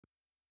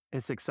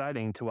It's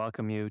exciting to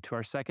welcome you to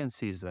our second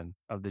season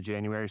of the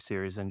January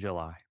series in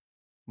July.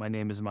 My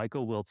name is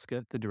Michael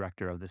Wiltskett, the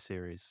director of the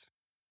series.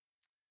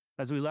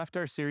 As we left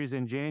our series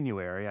in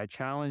January, I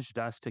challenged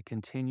us to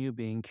continue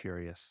being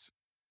curious.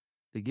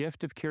 The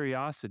gift of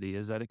curiosity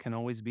is that it can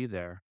always be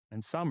there,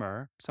 and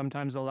summer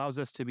sometimes allows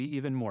us to be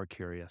even more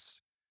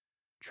curious.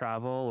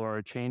 Travel or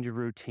a change of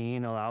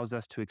routine allows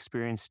us to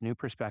experience new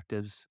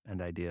perspectives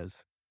and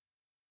ideas.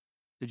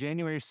 The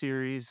January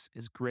series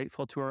is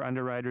grateful to our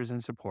underwriters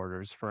and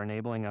supporters for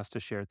enabling us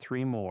to share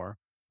 3 more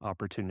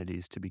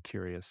opportunities to be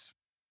curious.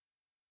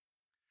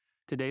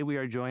 Today, we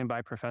are joined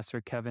by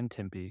Professor Kevin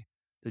Timpe,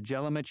 the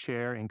Jellema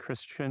Chair in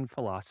Christian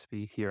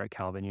Philosophy here at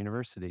Calvin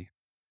University.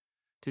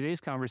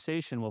 Today's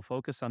conversation will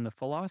focus on the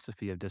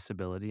philosophy of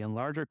disability and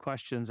larger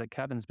questions that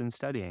Kevin's been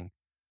studying.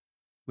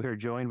 We are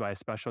joined by a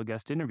special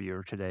guest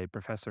interviewer today,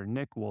 Professor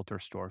Nick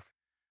Wolterstorff,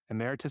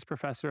 Emeritus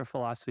Professor of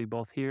Philosophy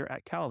both here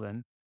at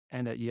Calvin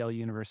and at Yale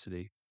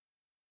University.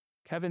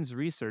 Kevin's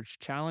research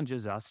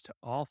challenges us to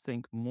all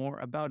think more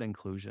about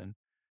inclusion,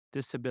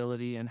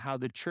 disability, and how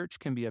the church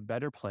can be a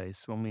better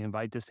place when we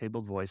invite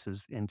disabled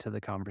voices into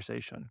the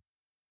conversation.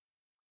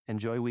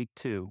 Enjoy week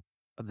 2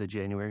 of the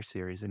January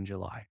series in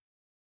July.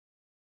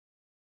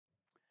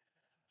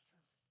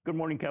 Good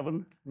morning,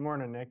 Kevin. Good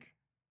morning, Nick.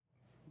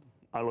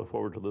 I look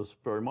forward to this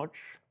very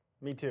much.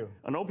 Me too.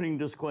 An opening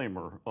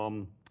disclaimer.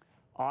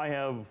 I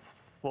have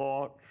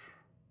thought,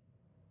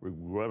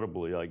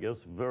 regrettably, I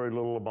guess, very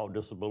little about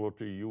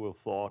disability. You have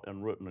thought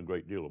and written a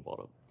great deal about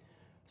it.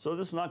 So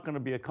this is not going to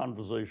be a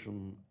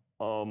conversation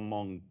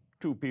among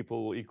two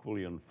people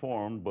equally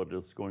informed, but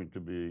it's going to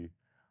be,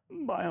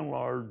 by and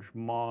large,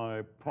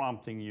 my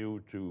prompting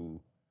you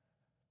to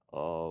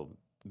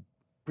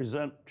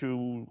present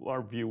to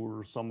our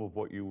viewers some of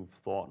what you've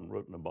thought and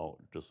written about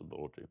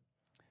disability.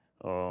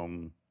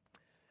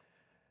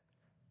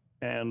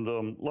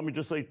 Let me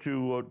just say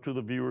to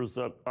the viewers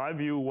that I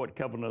view what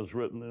Kevin has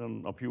written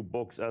in a few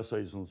books,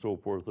 essays, and so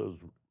forth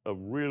as a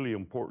really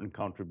important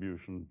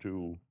contribution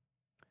to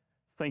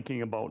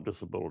thinking about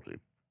disability.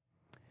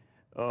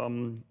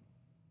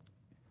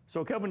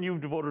 So Kevin,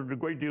 you've devoted a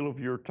great deal of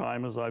your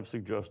time, as I've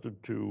suggested,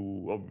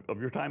 of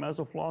your time as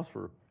a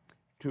philosopher,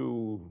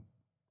 to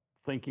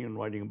thinking and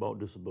writing about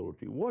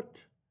disability. What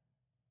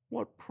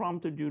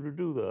prompted you to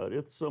do that?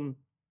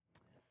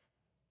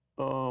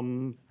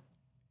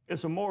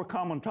 It's a more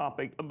common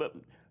topic, but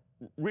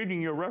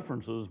reading your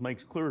references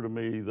makes clear to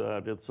me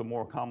that it's a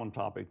more common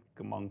topic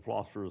among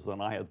philosophers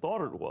than I had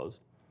thought it was.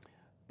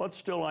 But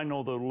still, I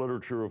know the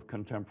literature of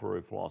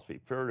contemporary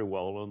philosophy fairly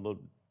well,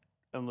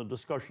 and the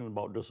discussion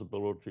about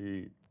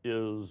disability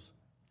is,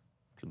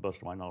 to the best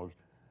of my knowledge,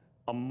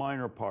 a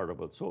minor part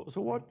of it. So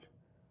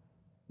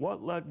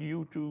what led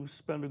you to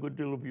spend a good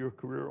deal of your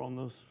career on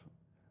this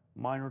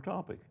minor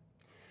topic?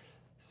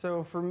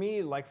 So for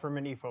me, like for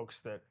many folks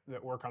that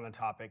work on the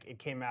topic, it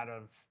came out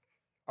of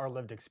our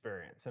lived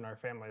experience and our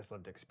family's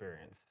lived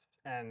experience.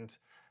 And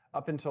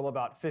up until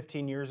about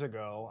 15 years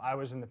ago, I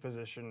was in the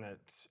position that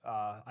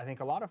I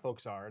think a lot of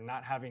folks are,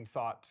 not having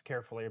thought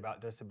carefully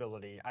about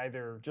disability,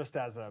 either just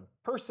as a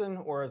person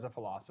or as a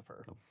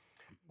philosopher.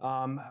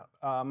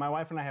 My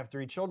wife and I have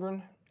 3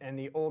 children, and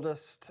the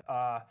oldest,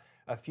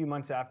 a few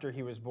months after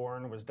he was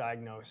born, was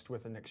diagnosed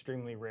with an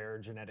extremely rare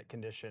genetic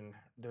condition.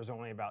 There's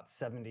only about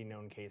 70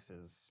 known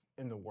cases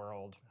in the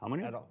world. How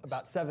many?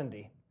 About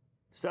 70.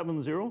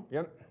 70?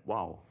 Yep.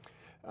 Wow.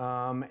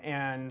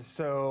 And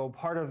so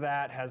part of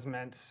that has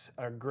meant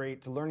a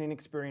great learning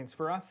experience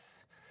for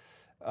us.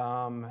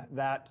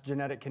 That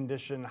genetic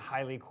condition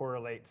highly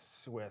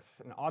correlates with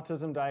an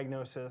autism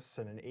diagnosis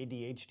and an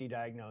ADHD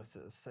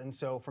diagnosis. And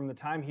so from the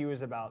time he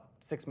was about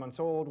 6 months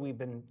old, we've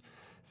been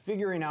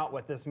figuring out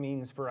what this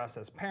means for us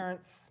as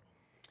parents.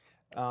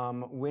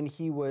 When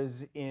he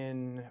was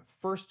in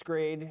 1st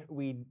grade,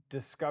 we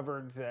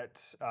discovered that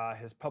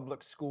his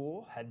public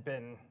school had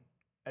been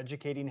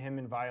educating him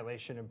in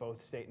violation of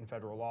both state and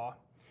federal law.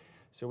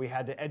 So we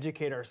had to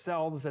educate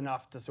ourselves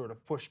enough to sort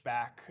of push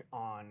back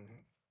on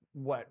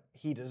what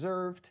he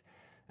deserved.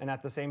 And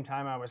at the same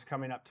time, I was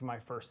coming up to my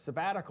first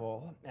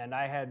sabbatical, and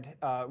I had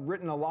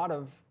written a lot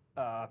of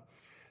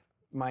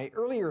my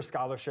earlier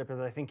scholarship, as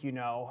I think you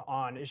know,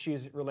 on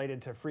issues related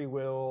to free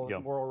will,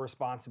 Yep. moral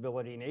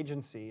responsibility, and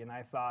agency. And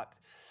I thought,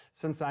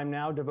 since I'm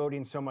now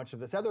devoting so much of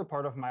this other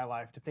part of my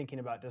life to thinking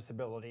about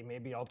disability,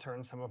 maybe I'll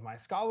turn some of my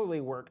scholarly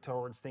work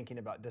towards thinking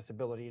about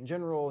disability in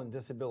general and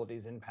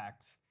disability's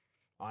impact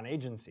on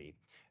agency.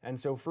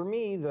 And so for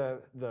me,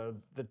 the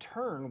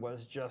turn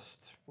was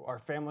just our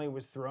family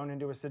was thrown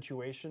into a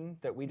situation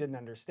that we didn't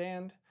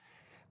understand.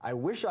 I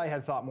wish I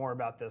had thought more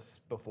about this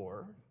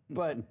before,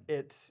 but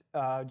it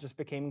just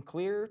became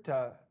clear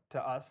to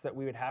us that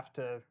we would have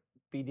to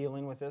be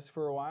dealing with this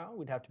for a while.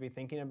 We'd have to be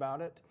thinking about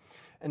it.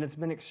 And it's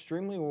been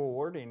extremely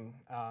rewarding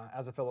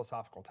as a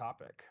philosophical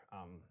topic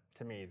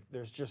to me.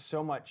 There's just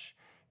so much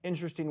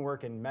interesting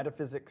work in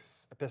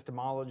metaphysics,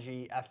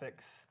 epistemology,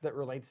 ethics that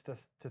relates to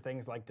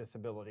things like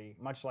disability,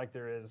 much like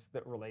there is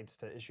that relates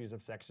to issues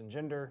of sex and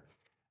gender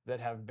that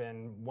have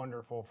been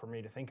wonderful for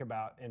me to think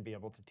about and be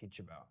able to teach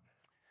about.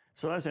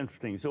 So that's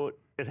interesting. So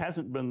it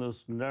hasn't been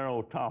this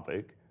narrow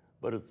topic,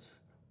 but it's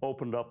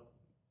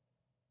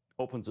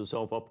opens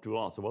itself up to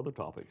lots of other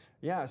topics.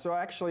 Yeah, so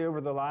actually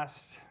over the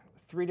last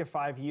 3 to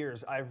 5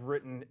 years, I've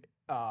written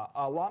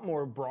a lot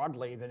more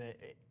broadly than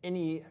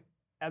any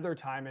other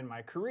time in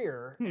my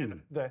career.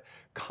 And the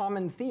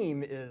common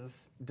theme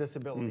is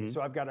disability.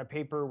 So I've got a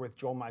paper with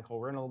Joel Michael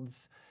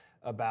Reynolds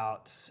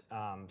about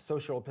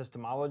social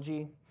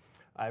epistemology.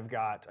 I've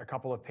got a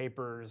couple of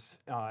papers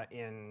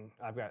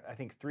I've got, I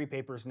think, 3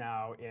 papers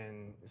now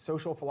in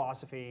social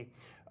philosophy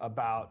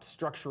about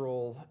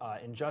structural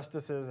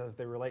injustices as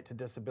they relate to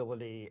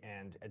disability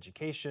and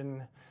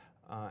education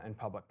and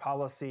public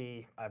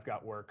policy. I've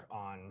got work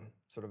on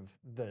sort of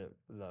the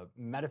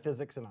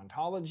metaphysics and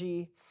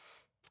ontology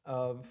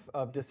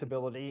of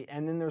disability.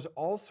 And then there's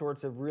all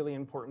sorts of really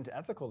important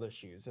ethical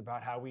issues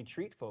about how we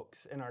treat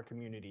folks in our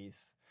communities.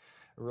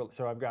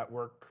 So I've got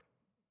work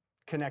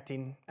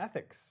connecting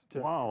ethics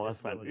to wow, that's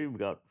fun. You've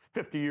got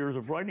 50 years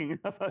of writing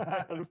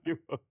ahead of you.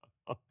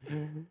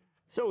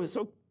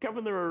 So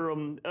Kevin, there are,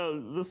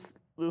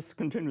 this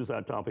continues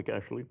that topic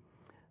actually.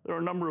 There are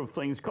a number of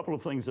things, couple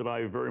of things that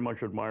I very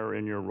much admire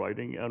in your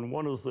writing, and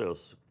one is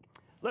this.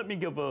 Let me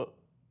give a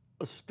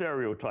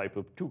stereotype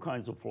of 2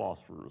 kinds of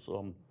philosophers.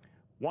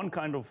 One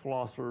kind of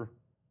philosopher,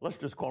 let's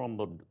just call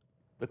him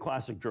the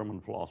classic German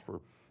philosopher,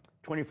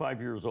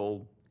 25 years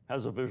old,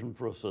 has a vision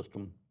for a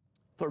system,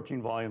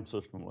 13-volume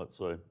system, let's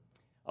say,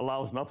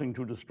 allows nothing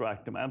to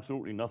distract him,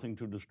 absolutely nothing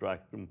to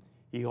distract him.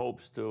 He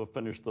hopes to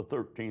finish the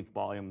 13th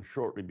volume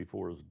shortly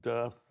before his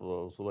death,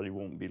 so that he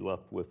won't be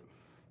left with,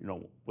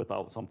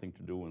 without something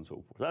to do and so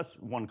forth. That's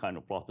one kind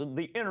of philosopher.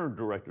 The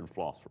inner-directed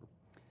philosopher,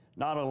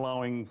 not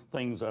allowing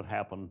things that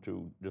happen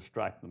to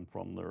distract them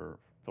from their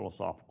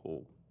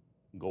philosophical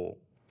goal.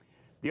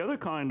 The other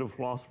kind of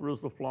philosopher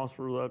is the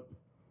philosopher that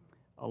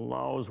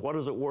allows what,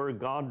 as it were,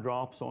 God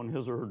drops on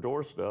his or her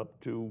doorstep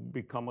to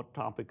become a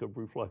topic of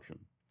reflection.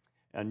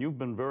 And you've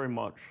been very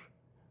much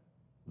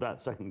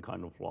that second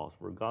kind of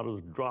philosopher. God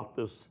has dropped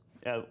this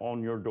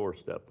on your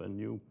doorstep, and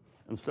you,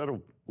 instead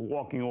of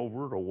walking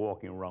over it or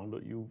walking around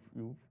it, you've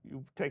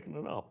taken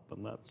it up,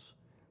 and that's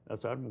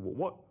admirable.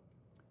 What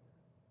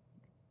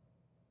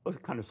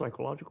kind of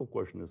psychological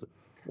question is it?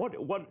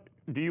 What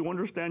do you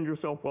understand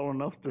yourself well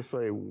enough to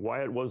say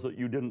why it was that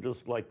you didn't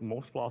just, like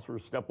most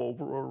philosophers, step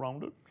over or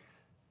around it?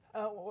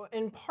 Well,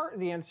 in part,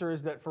 the answer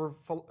is that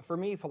for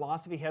me,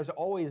 philosophy has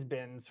always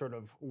been sort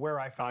of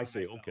where I found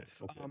myself. Okay.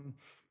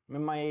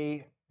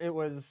 It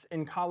was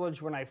in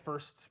college when I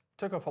first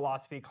took a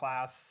philosophy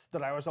class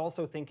that I was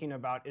also thinking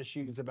about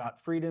issues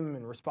about freedom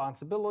and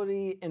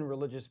responsibility and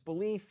religious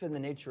belief and the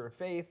nature of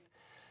faith.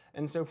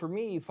 And so for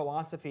me,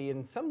 philosophy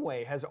in some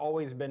way has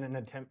always been an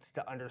attempt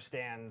to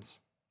understand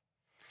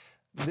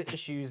the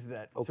issues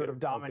that sort of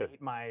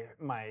dominate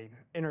my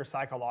inner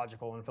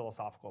psychological and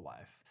philosophical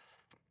life.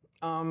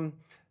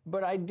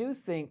 But I do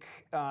think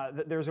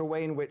that there's a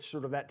way in which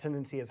sort of that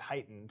tendency is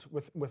heightened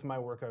with my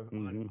work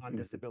on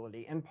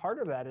disability. And part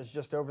of that is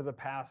just over the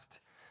past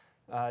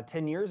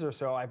 10 years or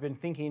so, I've been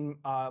thinking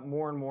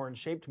more and more and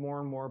shaped more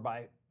and more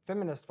by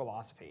feminist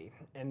philosophy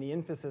and the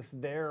emphasis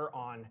there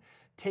on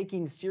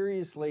taking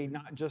seriously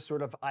not just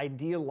sort of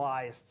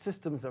idealized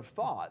systems of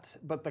thought,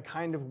 but the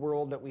kind of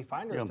world that we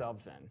find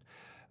ourselves in.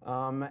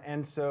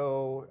 And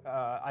so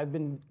I've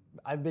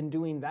been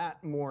doing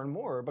that more and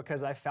more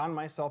because I found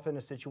myself in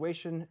a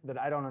situation that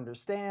I don't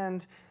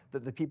understand,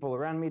 that the people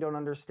around me don't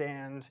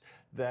understand,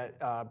 that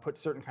put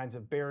certain kinds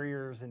of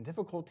barriers and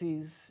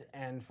difficulties.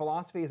 And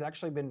philosophy has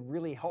actually been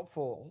really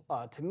helpful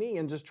to me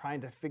in just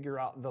trying to figure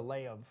out the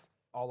lay of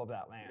all of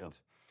that land. Yeah.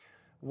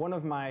 One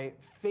of my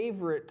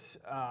favorite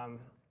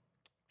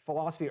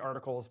philosophy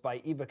articles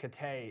by Eva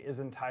Kate is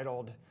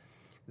entitled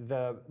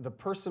The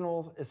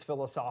Personal is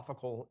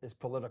Philosophical is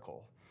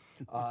Political.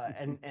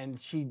 And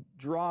she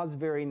draws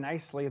very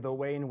nicely the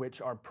way in which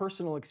our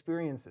personal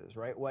experiences,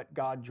 right, what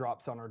God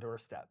drops on our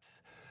doorsteps,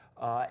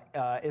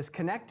 is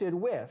connected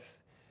with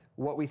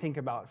what we think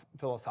about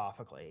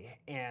philosophically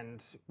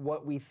and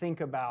what we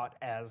think about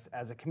as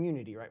a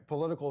community, right?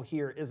 Political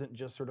here isn't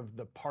just sort of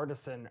the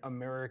partisan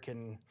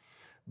American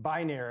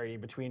binary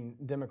between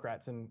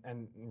Democrats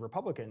and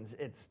Republicans.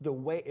 It's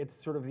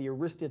sort of the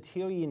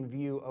Aristotelian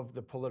view of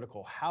the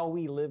political, how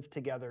we live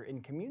together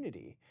in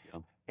community. Yeah.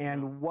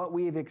 And what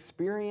we've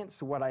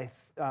experienced, what I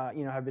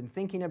have been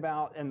thinking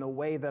about, and the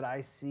way that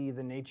I see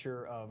the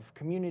nature of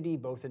community,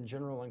 both in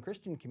general and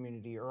Christian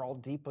community, are all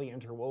deeply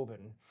interwoven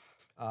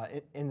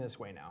in this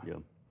way now. Yeah,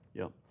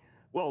 yeah.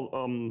 Well,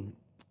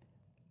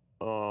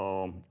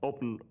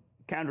 open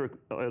candor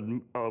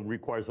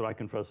requires that I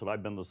confess that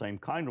I've been the same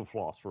kind of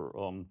philosopher.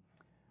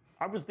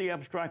 I was the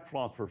abstract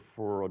philosopher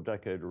for a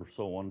decade or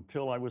so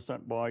until I was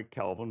sent by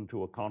Calvin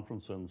to a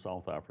conference in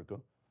South Africa.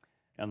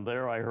 And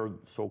there I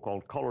heard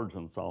so-called coloreds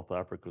in South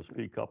Africa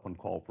speak up and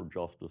call for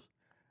justice.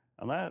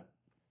 And that,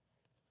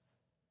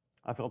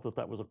 I felt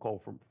that was a call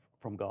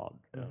from God.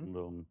 Mm-hmm.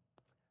 And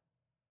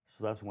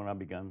so that's when I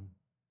began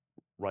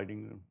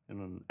writing in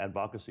an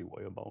advocacy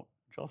way about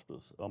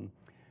justice.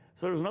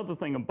 So there's another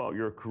thing about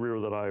your career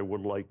that I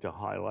would like to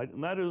highlight,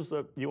 and that is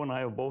that you and I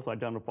have both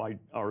identified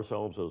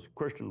ourselves as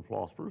Christian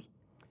philosophers.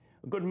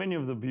 A good many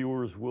of the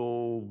viewers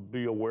will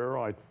be aware,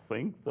 I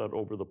think, that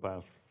over the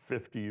past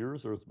 50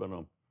 years there's been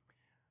a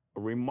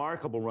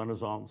remarkable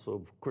renaissance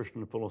of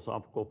Christian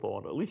philosophical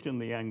thought, at least in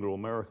the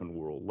Anglo-American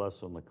world,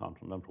 less in the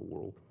continental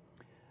world.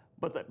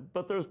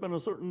 But there's been a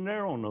certain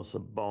narrowness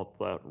about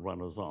that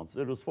renaissance.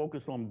 It is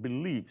focused on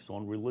beliefs,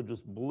 on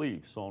religious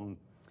beliefs, on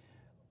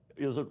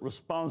is it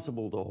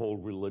responsible to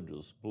hold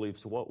religious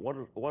beliefs?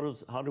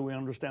 How do we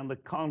understand the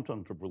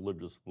content of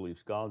religious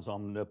beliefs, God's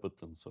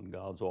omnipotence and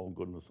God's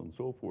all-goodness and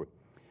so forth?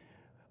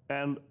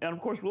 And of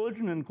course,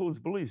 religion includes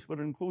beliefs, but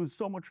it includes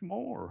so much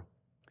more.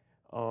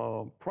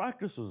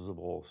 Practices of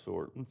all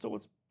sorts. And so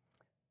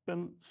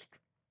been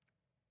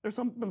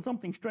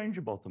something strange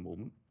about the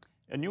movement.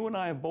 And you and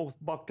I have both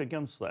bucked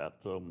against that.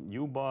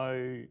 You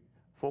by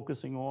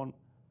focusing on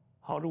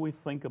how do we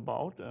think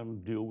about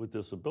and deal with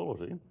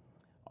disability.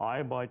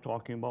 I by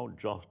talking about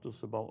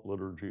justice, about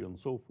liturgy, and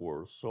so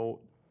forth. So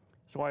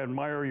I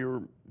admire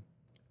your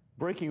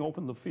breaking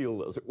open the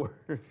field, as it were.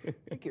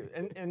 Thank you.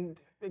 And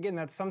again,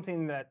 that's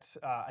something that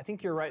I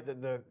think you're right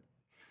that the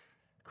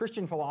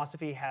Christian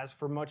philosophy has,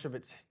 for much of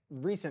its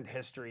recent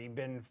history,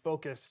 been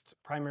focused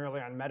primarily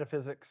on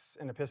metaphysics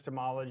and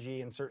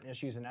epistemology and certain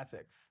issues in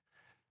ethics.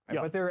 Right?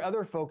 Yeah. But there are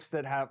other folks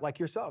that have, like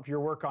yourself, your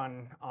work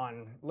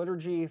on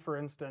liturgy, for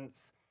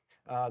instance.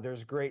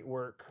 There's great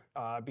work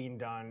being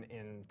done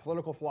in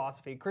political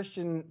philosophy.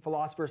 Christian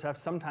philosophers have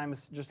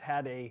sometimes just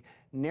had a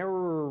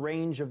narrower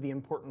range of the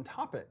important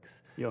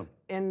topics. Yeah.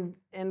 And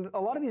a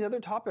lot of these other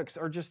topics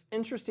are just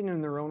interesting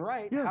in their own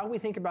right. Yeah. How we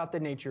think about the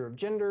nature of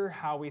gender,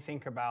 how we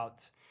think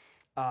about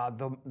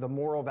the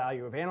moral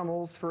value of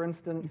animals, for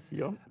instance.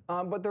 Yeah.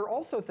 But there are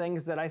also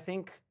things that I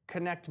think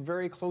connect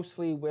very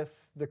closely with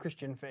the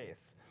Christian faith.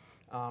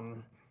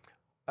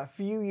 A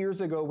few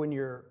years ago, when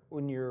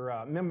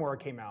your memoir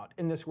came out,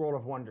 In This World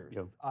of Wonders,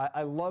 Yeah.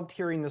 I loved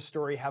hearing the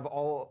story, how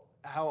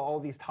all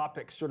these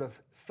topics sort of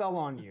fell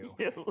on you,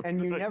 Yeah,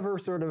 and you right. never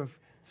sort of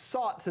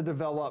sought to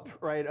develop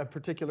a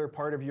particular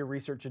part of your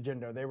research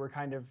agenda. They were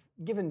kind of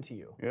given to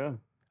you. Yeah.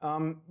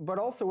 But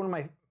also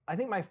I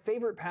think my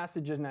favorite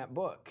passage in that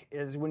book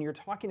is when you're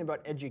talking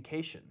about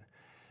education.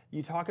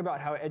 You talk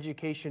about how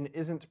education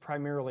isn't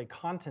primarily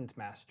content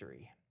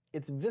mastery,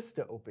 it's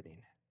vista opening.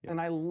 Yeah. And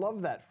I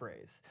love that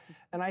phrase.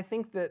 And I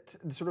think that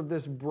sort of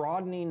this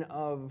broadening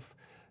of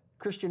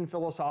Christian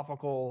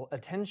philosophical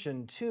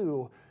attention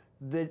to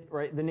the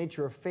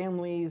nature of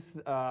families,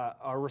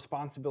 our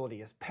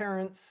responsibility as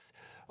parents,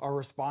 our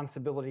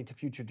responsibility to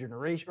future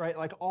generations, right?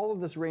 Like all of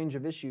this range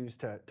of issues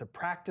to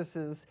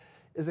practices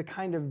is a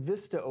kind of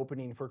vista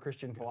opening for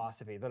Christian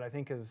philosophy that I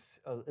think is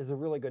a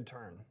really good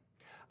turn.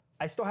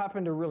 I still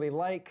happen to really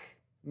like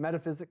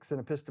metaphysics and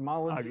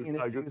epistemology and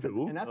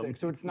ethics.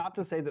 So it's not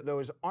to say that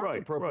those aren't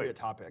appropriate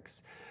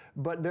topics,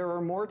 but there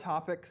are more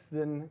topics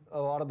than a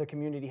lot of the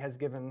community has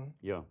given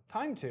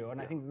time to,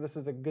 and I think this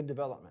is a good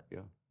development.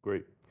 Yeah,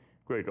 great.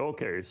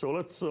 Okay, so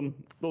let's,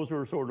 those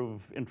are sort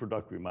of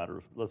introductory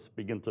matters. Let's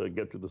begin to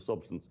get to the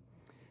substance.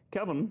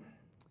 Kevin,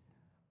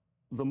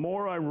 the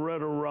more I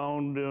read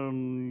around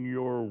in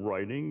your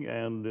writing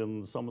and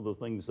in some of the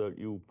things that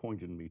you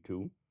pointed me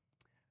to,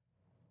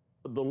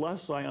 the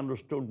less I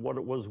understood what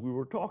it was we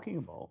were talking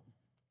about.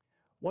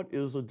 What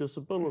is a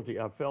disability?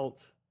 I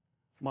felt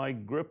my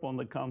grip on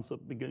the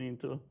concept beginning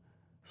to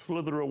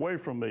slither away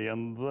from me.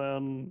 And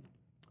then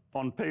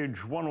on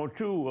page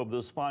 102 of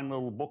this fine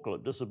little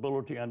booklet,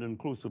 Disability and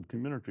Inclusive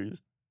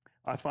Communities,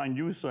 I find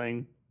you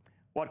saying,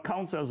 what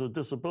counts as a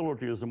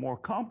disability is a more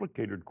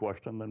complicated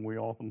question than we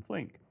often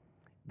think.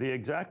 The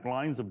exact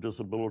lines of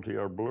disability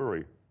are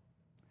blurry.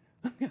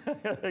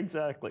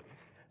 Exactly.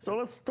 So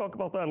let's talk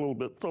about that a little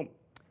bit. So,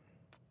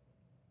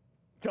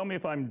 tell me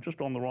if I'm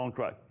just on the wrong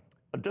track.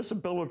 A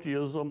disability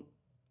is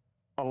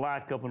a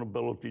lack of an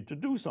ability to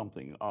do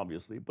something,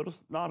 obviously, but it's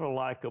not a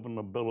lack of an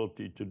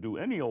ability to do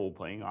any old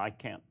thing. I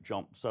can't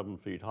jump 7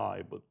 feet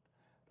high, but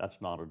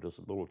that's not a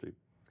disability.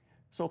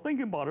 So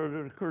thinking about it,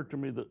 it occurred to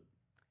me that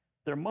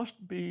there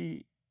must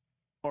be,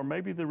 or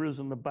maybe there is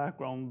in the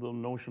background, the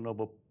notion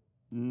of a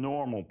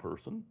normal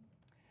person,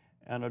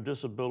 and a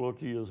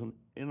disability is an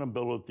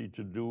inability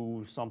to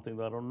do something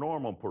that a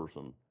normal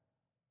person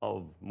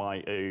of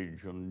my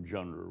age and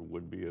gender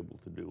would be able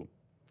to do.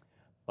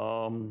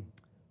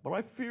 But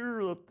I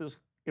fear that this,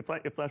 if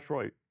that's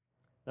right,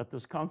 that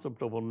this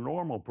concept of a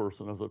normal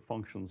person as it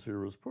functions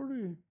here is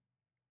pretty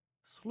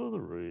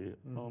slithery.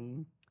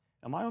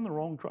 Am I on the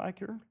wrong track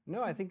here?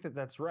 No, I think that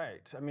that's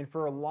right. I mean,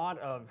 for a lot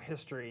of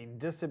history,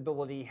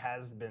 disability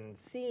has been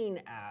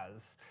seen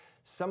as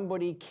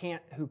somebody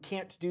who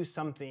can't do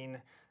something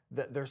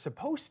that they're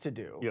supposed to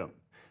do. Yeah.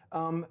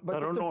 But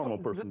that a normal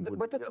person would.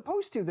 But the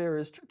supposed to there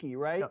is tricky,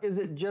 right? Yeah. Is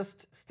it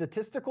just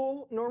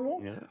statistical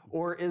normal? Yeah.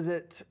 Or is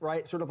it,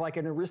 right, sort of like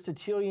an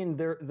Aristotelian,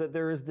 that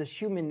there is this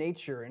human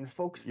nature and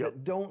folks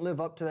that don't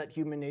live up to that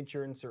human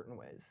nature in certain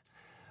ways?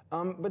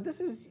 But this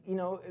is,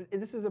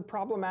 this is a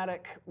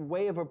problematic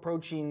way of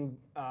approaching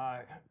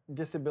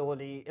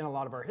disability in a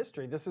lot of our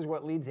history. This is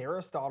what leads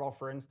Aristotle,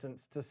 for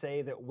instance, to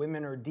say that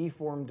women are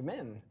deformed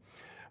men,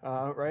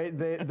 right?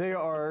 They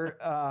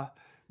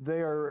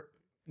are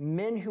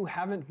men who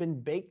haven't been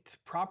baked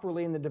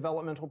properly in the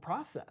developmental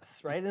process,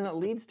 right? And it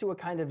leads to a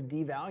kind of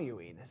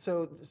devaluing.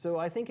 So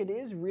I think it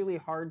is really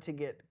hard to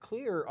get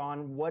clear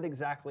on what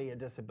exactly a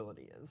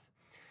disability is.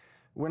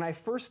 When I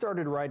first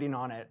started writing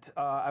on it,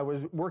 I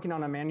was working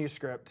on a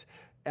manuscript,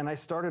 and I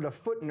started a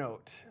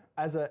footnote.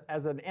 As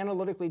an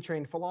analytically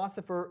trained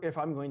philosopher, if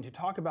I'm going to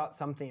talk about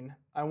something,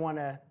 I want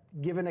to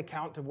give an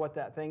account of what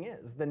that thing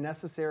is, the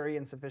necessary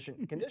and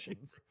sufficient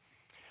conditions.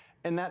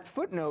 And that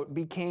footnote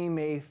became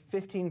a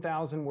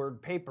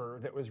 15,000-word paper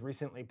that was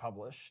recently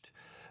published,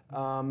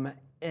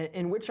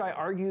 in which I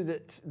argue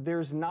that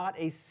there's not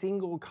a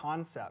single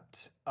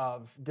concept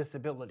of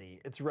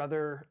disability. It's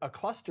rather a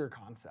cluster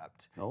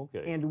concept.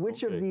 Okay. And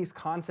which of these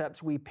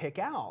concepts we pick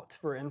out,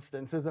 for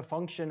instance, is a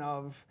function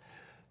of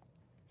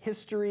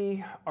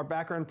history, our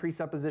background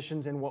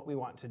presuppositions, and what we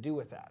want to do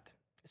with that.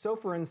 So,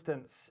 for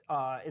instance,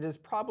 it is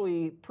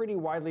probably pretty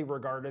widely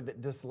regarded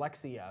that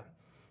dyslexia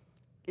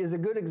is a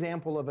good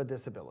example of a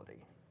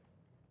disability.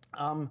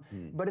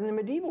 But in the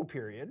medieval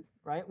period,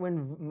 right,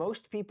 when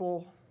most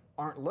people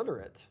aren't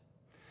literate,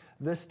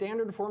 the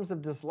standard forms of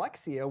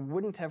dyslexia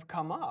wouldn't have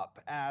come up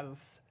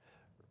as,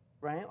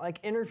 right, like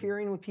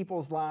interfering with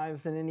people's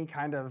lives in any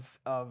kind of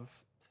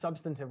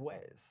substantive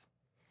ways.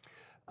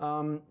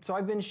 So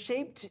I've been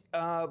shaped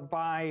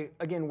by,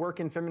 again, work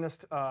in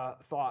feminist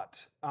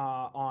thought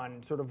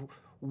on sort of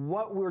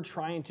what we're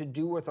trying to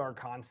do with our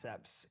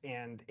concepts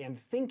and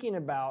thinking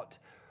about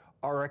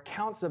our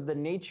accounts of the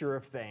nature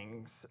of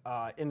things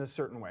in a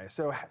certain way.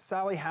 So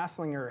Sally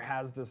Haslinger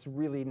has this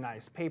really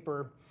nice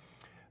paper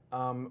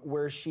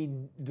where she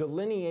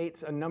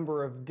delineates a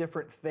number of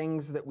different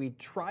things that we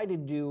try to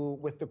do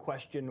with the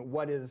question,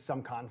 what is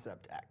some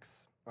concept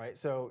X, right?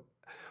 So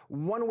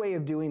one way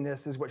of doing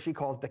this is what she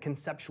calls the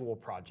conceptual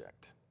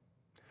project,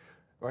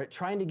 right?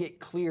 Trying to get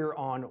clear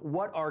on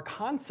what our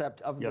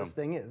concept of this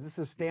thing is. This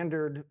is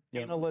standard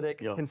analytic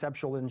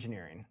conceptual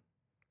engineering,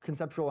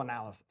 conceptual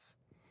analysis.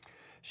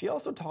 She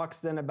also talks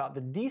then about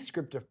the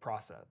descriptive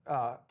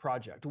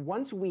project.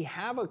 Once we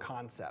have a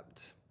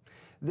concept,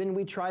 then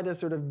we try to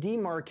sort of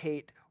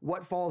demarcate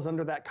what falls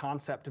under that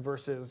concept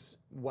versus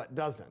what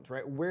doesn't,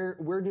 right?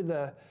 Where do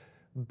the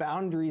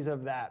boundaries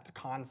of that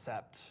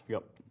concept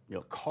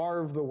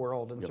carve the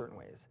world in certain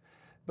ways?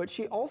 But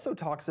she also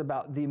talks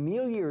about the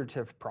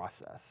ameliorative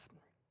process.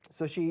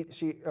 So the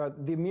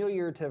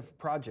ameliorative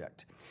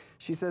project.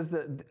 She says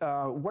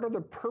that what are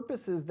the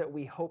purposes that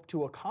we hope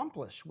to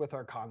accomplish with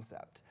our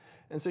concept?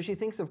 And so she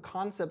thinks of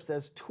concepts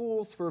as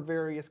tools for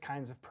various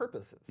kinds of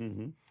purposes.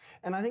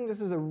 And I think this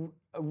is a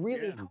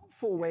really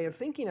helpful way of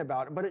thinking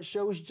about it, but it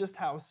shows just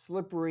how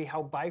slippery,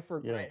 how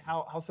bifurcated,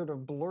 how sort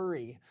of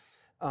blurry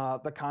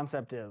the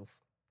concept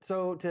is.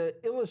 So to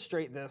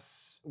illustrate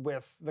this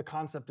with the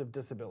concept of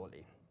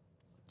disability,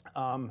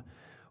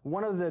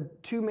 one of the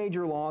two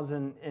major laws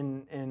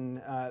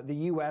in the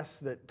US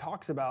that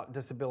talks about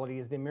disability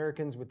is the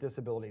Americans with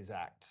Disabilities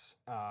Act,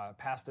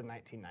 passed in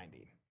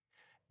 1990.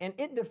 And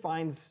it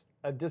defines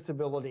a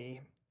disability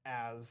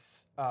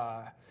as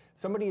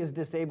somebody is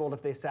disabled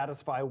if they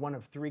satisfy one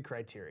of three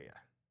criteria.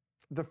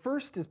 The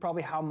first is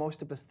probably how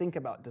most of us think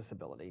about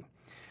disability.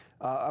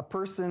 A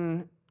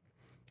person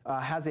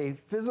has a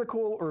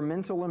physical or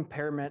mental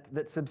impairment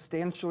that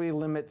substantially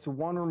limits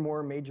one or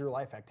more major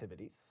life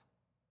activities,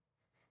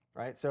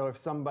 right? So if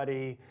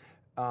somebody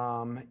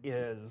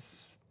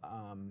is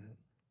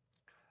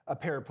a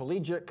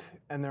paraplegic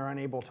and they're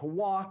unable to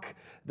walk,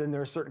 then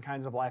there are certain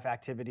kinds of life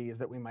activities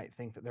that we might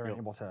think that they're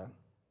unable to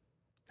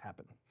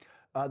happen.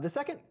 The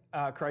second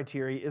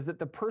criteria is that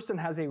the person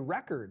has a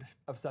record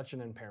of such an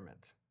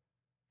impairment.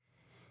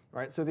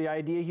 Right, so the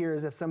idea here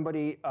is if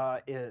somebody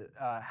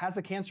has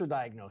a cancer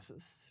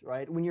diagnosis,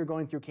 right, when you're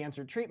going through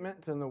cancer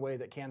treatment and the way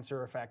that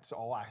cancer affects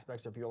all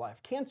aspects of your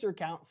life, cancer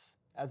counts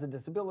as a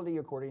disability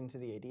according to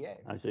the ADA.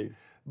 I see.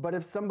 But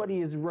if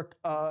somebody is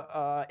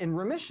in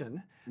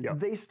remission,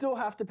 they still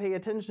have to pay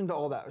attention to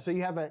all that. So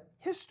you have a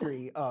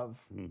history of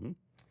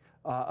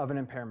an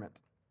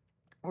impairment.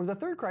 Or the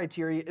third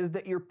criteria is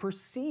that you're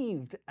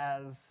perceived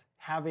as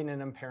having an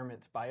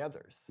impairment by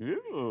others.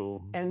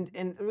 Ew. And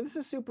this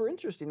is super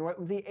interesting.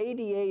 What the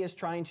ADA is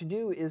trying to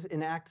do is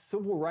enact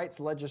civil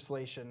rights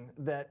legislation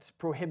that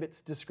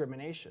prohibits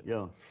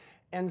discrimination.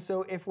 And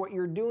so if what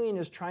you're doing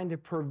is trying to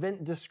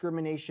prevent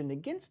discrimination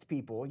against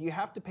people, you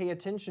have to pay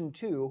attention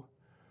to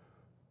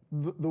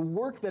the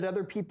work that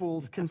other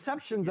people's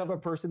conceptions of a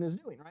person is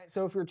doing, right?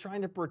 So if you're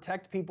trying to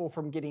protect people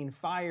from getting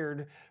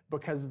fired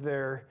because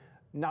they're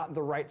not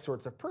the right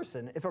sorts of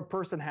person. If a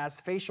person has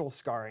facial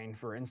scarring,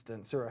 for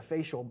instance, or a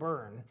facial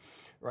burn,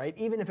 right?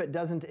 Even if it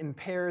doesn't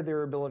impair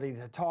their ability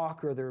to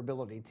talk or their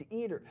ability to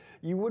eat, or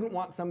you wouldn't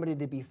want somebody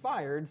to be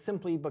fired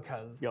simply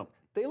because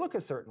they look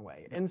a certain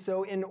way. And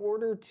so in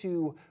order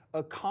to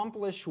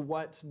accomplish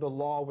what the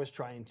law was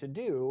trying to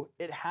do,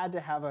 it had to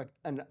have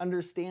an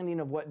understanding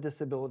of what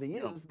disability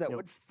is that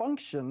would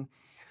function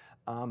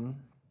to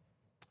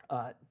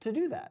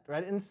do that,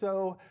 right? And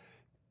so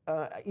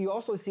you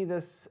also see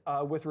this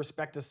with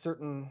respect to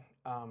certain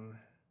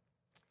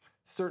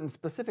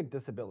specific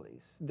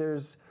disabilities.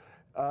 There's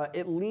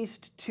at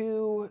least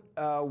two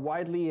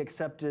widely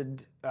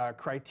accepted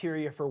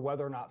criteria for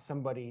whether or not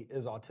somebody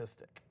is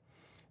autistic.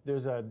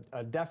 There's a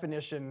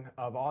definition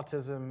of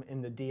autism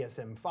in the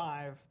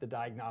DSM-5, the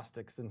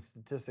Diagnostics and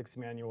Statistics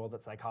Manual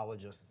that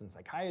psychologists and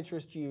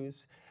psychiatrists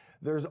use.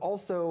 There's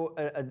also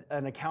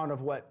an account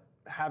of what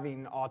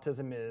having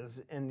autism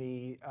is in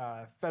the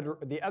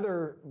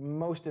other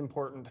most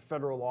important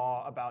federal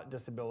law about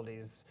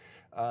disabilities,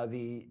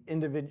 the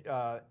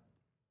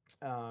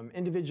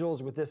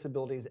Individuals with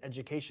Disabilities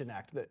Education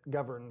Act that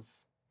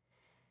governs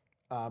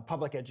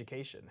public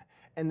education.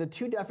 And the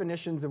two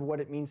definitions of what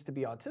it means to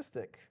be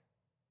autistic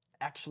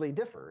actually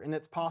differ, and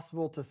it's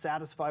possible to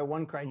satisfy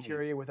one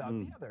criteria without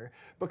the other,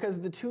 because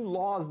the two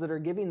laws that are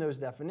giving those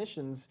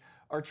definitions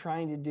are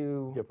trying to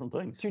do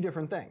two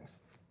different things.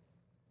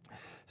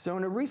 So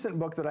in a recent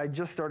book that I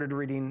just started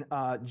reading,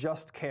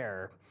 Just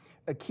Care,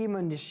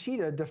 Akima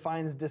Nishida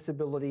defines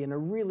disability in a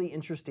really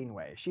interesting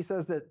way. She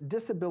says that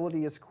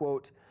disability is,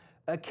 quote,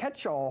 a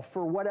catch-all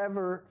for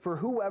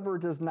whoever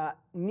does not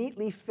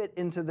neatly fit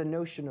into the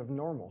notion of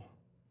normal.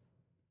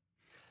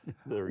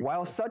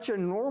 While such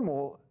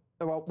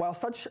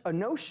a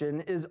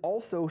notion is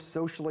also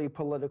socially,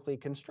 politically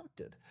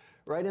constructed,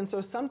 right? And so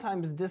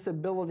sometimes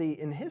disability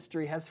in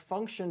history has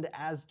functioned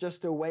as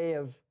just a way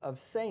of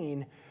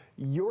saying,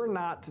 you're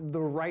not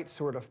the right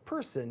sort of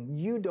person,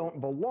 you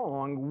don't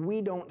belong,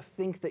 we don't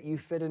think that you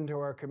fit into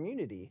our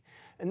community.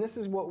 And this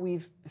is what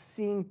we've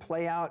seen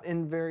play out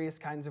in various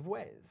kinds of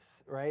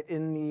ways, right?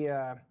 In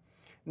the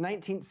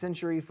 19th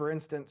century, for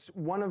instance,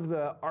 one of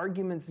the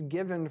arguments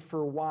given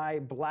for why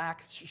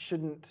blacks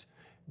shouldn't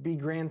be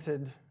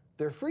granted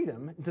their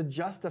freedom to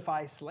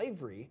justify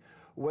slavery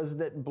was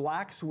that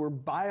blacks were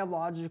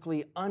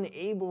biologically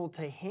unable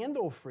to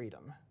handle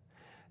freedom.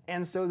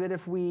 And so that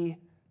if we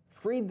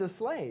freed the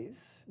slaves,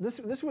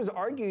 this was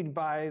argued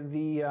by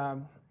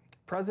the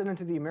president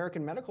of the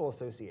American Medical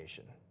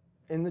Association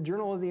in the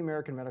Journal of the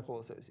American Medical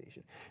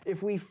Association.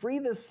 If we free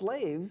the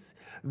slaves,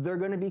 they're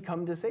going to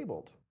become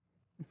disabled.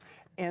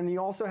 And you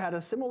also had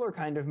a similar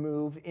kind of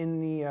move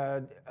in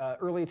the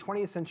early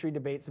 20th century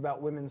debates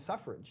about women's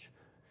suffrage.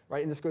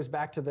 Right, and this goes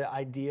back to the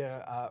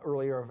idea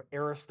earlier of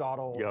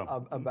Aristotle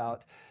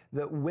about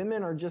that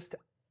women are just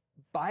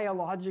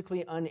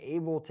biologically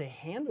unable to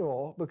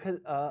handle because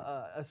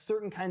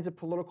certain kinds of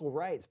political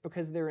rights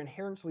because they're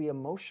inherently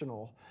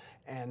emotional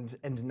and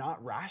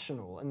not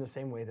rational in the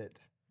same way that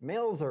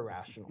males are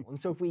rational.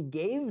 And so if we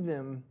gave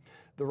them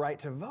the right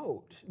to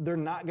vote, they're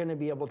not going to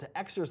be able to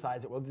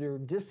exercise it. Well, they're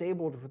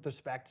disabled with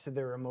respect to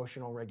their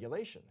emotional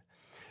regulation.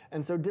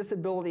 And so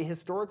disability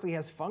historically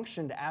has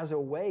functioned as a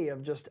way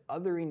of just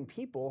othering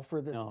people for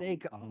the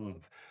sake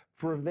of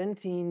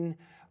preventing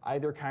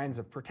either kinds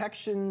of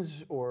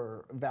protections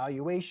or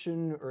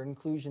valuation or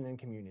inclusion in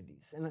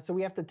communities. And so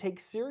we have to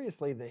take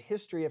seriously the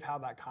history of how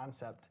that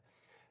concept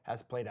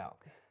has played out.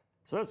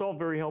 So that's all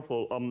very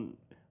helpful.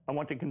 I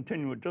want to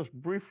continue it just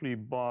briefly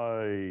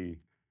by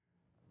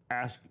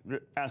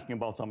asking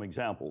about some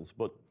examples.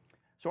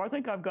 So I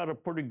think I've got a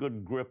pretty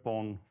good grip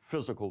on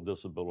physical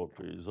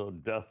disabilities,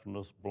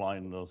 deafness,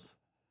 blindness,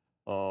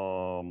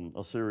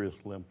 a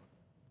serious limp.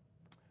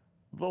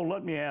 Though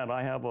let me add,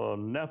 I have a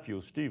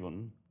nephew,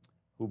 Stephen,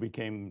 who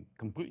became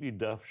completely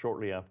deaf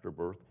shortly after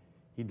birth.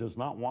 He does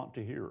not want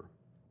to hear.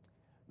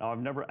 Now, I've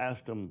never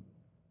asked him,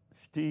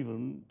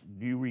 Stephen,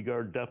 do you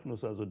regard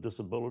deafness as a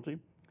disability?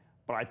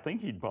 But I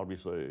think he'd probably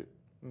say,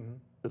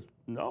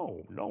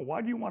 no,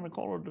 why do you want to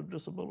call it a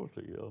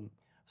disability?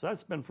 So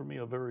that's been for me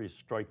a very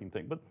striking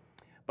thing. But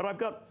I've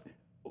got,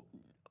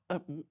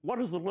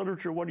 what is the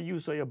literature, what do you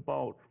say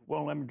about,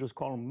 well, let me just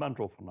call them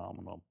mental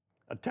phenomena,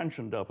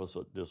 attention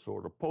deficit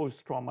disorder,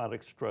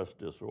 post-traumatic stress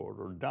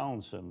disorder,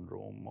 Down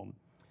syndrome,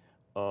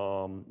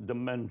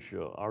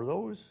 dementia. Are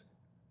those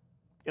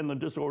in the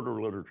disorder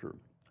literature,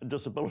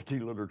 disability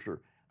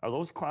literature, are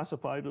those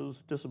classified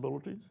as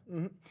disabilities?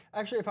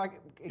 Actually,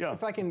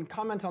 if I can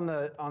comment on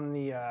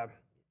the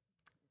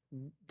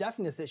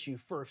deafness issue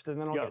first,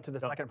 and then I'll get to the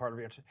second part of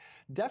your answer.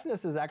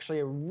 Deafness is actually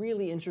a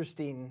really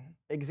interesting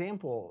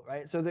example,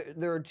 right? So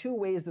there are two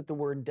ways that the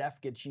word deaf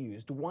gets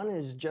used. One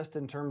is just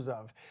in terms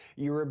of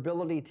your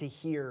ability to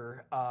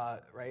hear,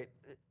 right,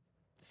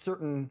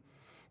 certain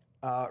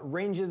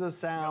ranges of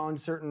sound,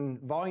 certain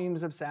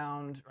volumes of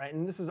sound, right?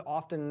 And this is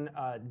often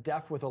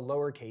deaf with a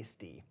lowercase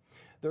d.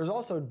 There's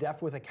also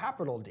deaf with a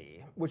capital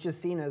D, which is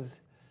seen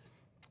as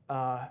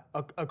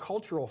a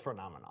cultural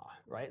phenomena,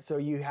 right? So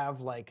you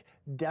have like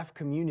deaf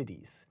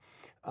communities.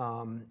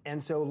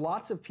 And so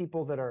lots of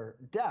people that are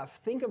deaf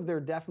think of their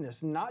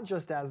deafness not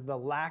just as the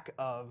lack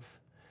of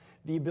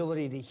the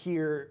ability to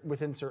hear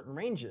within certain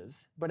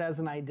ranges, but as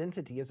an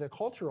identity, as a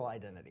cultural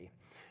identity.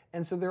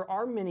 And so there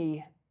are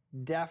many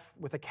deaf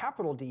with a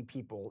capital D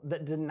people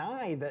that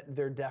deny that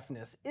their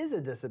deafness is a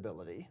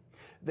disability.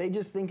 They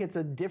just think it's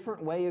a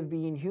different way of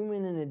being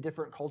human in a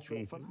different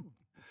cultural phenomenon,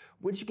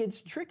 which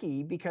gets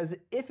tricky because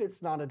if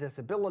it's not a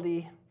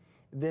disability,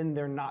 then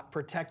they're not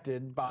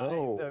protected by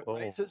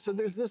right? So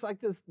there's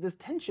this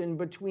tension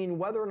between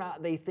whether or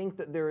not they think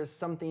that there is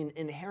something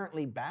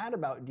inherently bad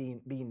about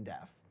being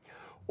deaf,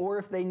 or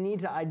if they need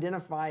to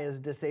identify as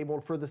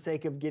disabled for the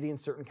sake of getting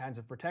certain kinds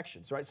of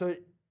protections, right? So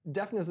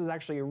deafness is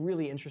actually a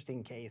really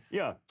interesting case.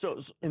 Yeah.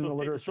 In the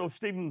literature. So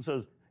Stephen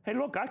says, "Hey,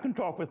 look, I can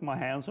talk with my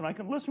hands and I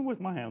can listen with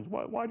my hands.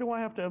 Why do I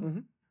have to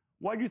have?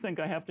 Why do you think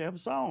I have to have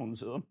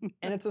sounds?"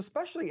 And it's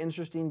especially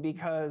interesting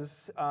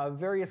because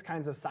various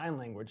kinds of sign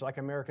language, like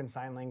American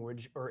Sign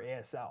Language or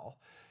ASL,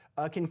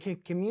 can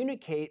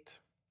communicate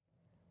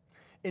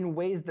in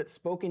ways that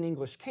spoken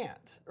English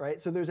can't,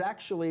 right? So there's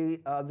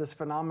actually this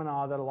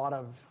phenomena that a lot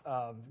of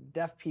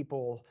deaf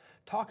people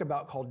talk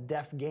about called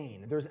deaf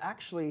gain. There's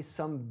actually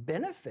some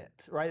benefit,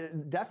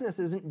 right? Deafness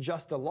isn't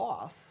just a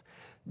loss.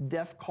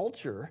 Deaf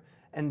culture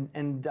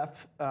and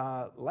deaf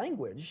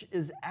language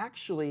is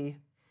actually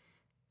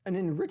an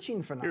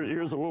enriching phenomenon.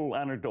 Here's a little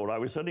anecdote. I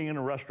was sitting in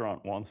a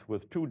restaurant once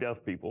with two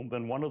deaf people.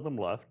 Then one of them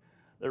left.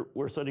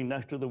 We're sitting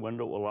next to the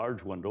window, a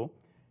large window.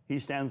 He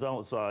stands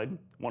outside,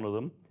 one of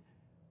them,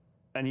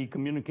 and he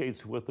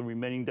communicates with the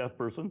remaining deaf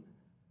person.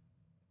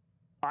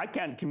 I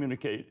can't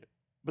communicate,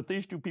 but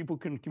these two people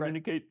can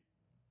communicate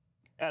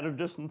at a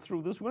distance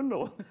through this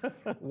window.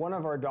 One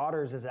of our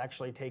daughters is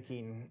actually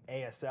taking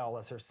ASL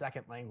as her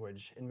second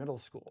language in middle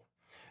school.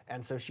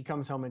 And so she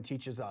comes home and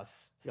teaches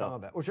us some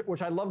of it,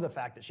 which I love the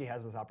fact that she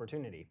has this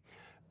opportunity.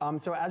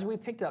 So as we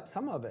picked up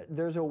some of it,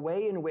 there's a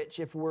way in which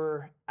if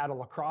we're at a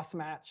lacrosse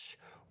match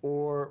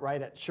or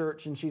right at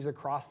church and she's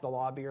across the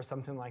lobby or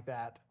something like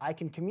that, I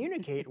can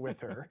communicate with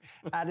her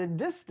at a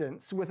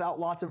distance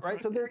without lots of,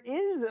 right? So there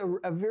is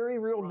a very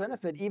real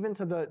benefit even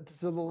to the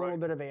little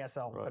bit of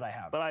ASL that I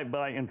have. But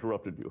I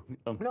interrupted you.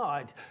 No,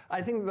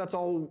 I think that's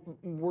all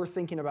we're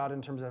thinking about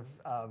in terms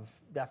of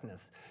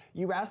deafness.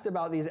 You asked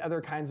about these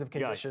other kinds of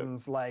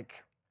conditions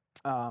like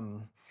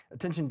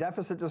attention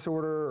deficit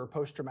disorder or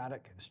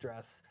post-traumatic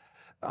stress.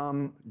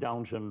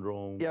 Down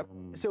syndrome. Yep.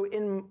 So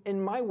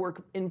in my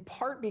work, in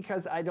part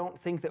because I don't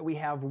think that we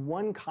have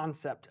one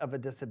concept of a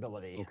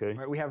disability. Okay.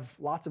 Right? We have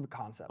lots of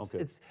concepts. Okay.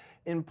 It's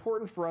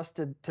important for us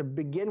to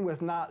begin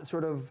with not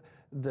sort of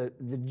the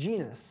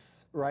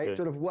genus, right? Okay.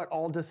 Sort of what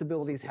all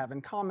disabilities have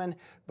in common,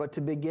 but to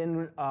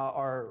begin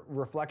our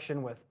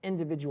reflection with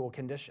individual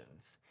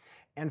conditions.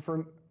 And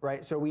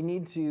so we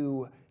need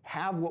to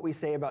have what we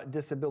say about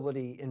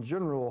disability in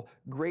general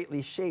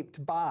greatly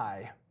shaped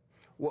by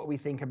what we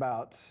think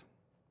about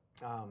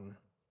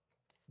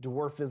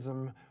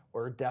dwarfism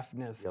or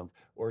deafness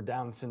or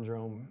Down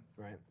syndrome,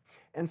 right?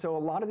 And so a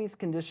lot of these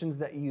conditions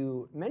that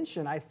you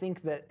mention, I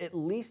think that at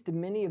least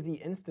many of the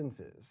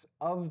instances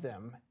of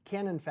them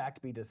can in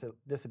fact be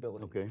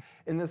disabilities. Okay.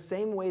 In the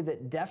same way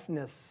that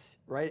deafness,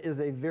 right, is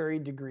a very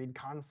degreed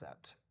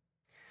concept.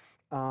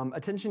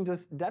 Attention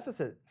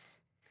deficit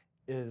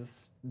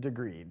is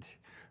degreed,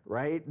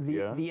 right?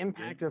 The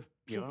impact of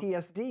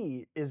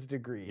PTSD is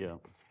degreed. Yeah.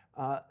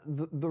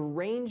 The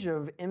range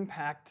of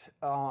impact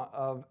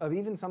of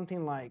even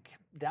something like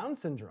Down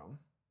syndrome,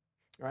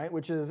 right,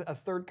 which is a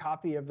third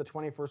copy of the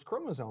 21st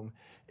chromosome,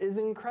 is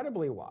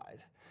incredibly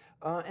wide.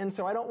 And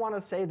so I don't want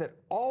to say that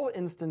all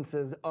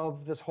instances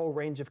of this whole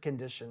range of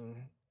condition,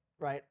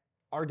 right,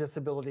 are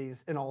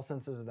disabilities in all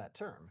senses of that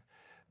term.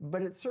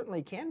 But it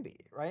certainly can be,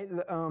 right?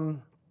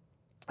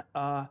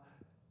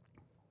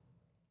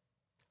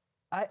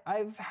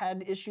 I've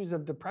had issues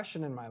of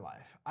depression in my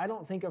life. I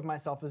don't think of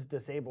myself as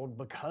disabled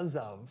because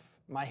of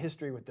my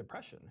history with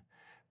depression.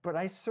 But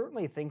I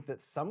certainly think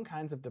that some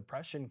kinds of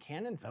depression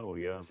can in fact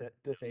be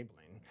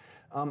disabling.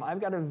 I've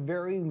got a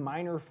very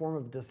minor form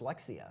of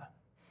dyslexia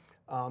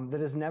that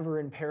has never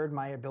impaired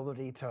my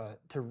ability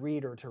to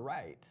read or to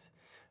write.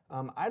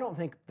 I don't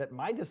think that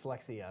my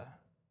dyslexia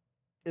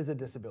is a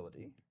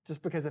disability,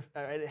 just because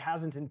it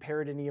hasn't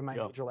impaired any of my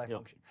major life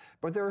function.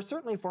 But there are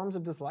certainly forms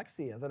of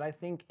dyslexia that I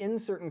think in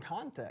certain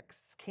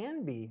contexts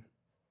can be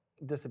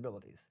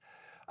disabilities.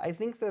 I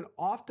think that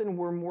often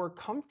we're more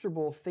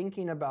comfortable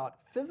thinking about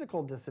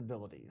physical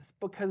disabilities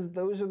because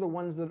those are the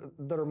ones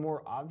that are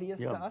more obvious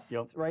to us,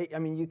 right? I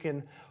mean, you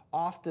can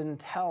often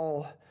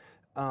tell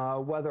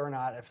whether or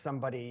not if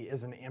somebody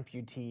is an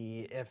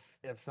amputee,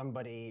 if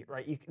somebody,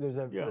 right, there's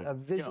a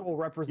visual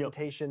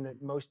representation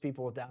that most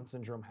people with Down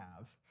syndrome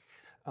have.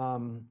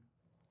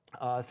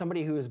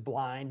 Somebody who is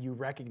blind, you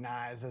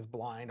recognize as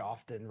blind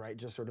often, right,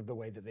 just sort of the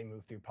way that they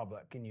move through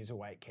public, can use a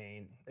white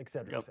cane, et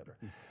cetera, et cetera.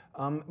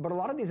 But a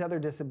lot of these other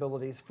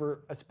disabilities,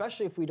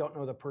 especially if we don't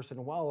know the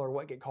person well, are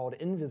what get called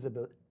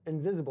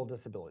invisible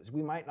disabilities.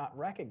 We might not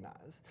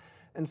recognize.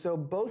 And so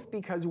both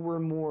because we're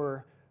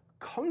more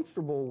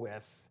comfortable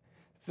with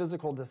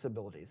physical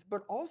disabilities,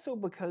 but also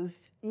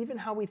because even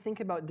how we think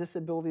about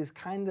disabilities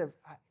kind of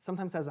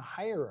sometimes has a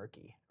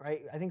hierarchy,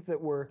 right? I think that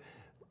we're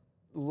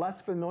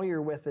less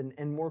familiar with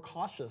and more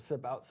cautious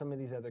about some of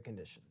these other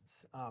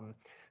conditions.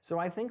 So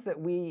I think that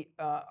we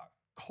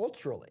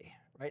culturally,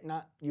 right?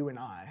 Not you and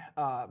I,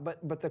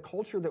 but the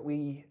culture that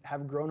we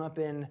have grown up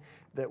in,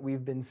 that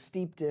we've been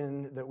steeped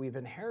in, that we've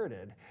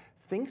inherited,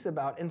 thinks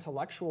about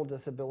intellectual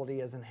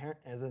disability as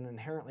an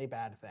inherently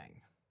bad thing.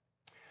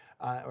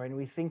 And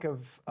we think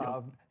of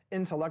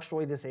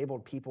intellectually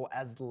disabled people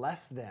as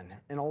less than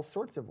in all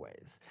sorts of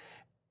ways.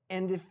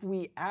 And if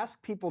we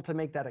ask people to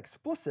make that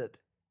explicit,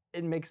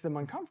 it makes them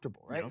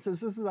uncomfortable, right? Yep. So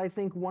this is, I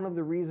think, one of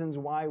the reasons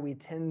why we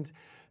tend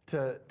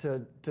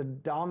to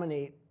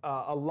dominate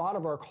a lot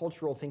of our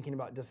cultural thinking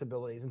about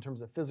disabilities in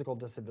terms of physical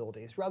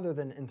disabilities rather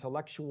than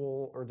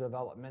intellectual or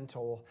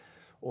developmental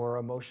or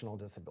emotional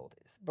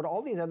disabilities. But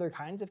all these other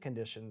kinds of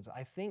conditions,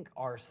 I think,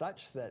 are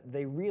such that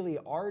they really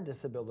are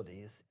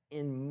disabilities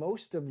in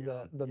most of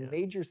the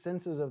major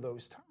senses of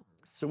those terms.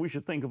 So we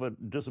should think of a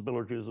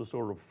disability as a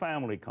sort of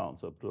family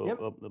concept, Yep.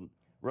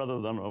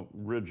 Rather than a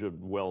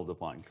rigid,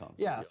 well-defined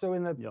concept. Yeah, so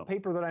in the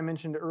paper that I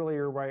mentioned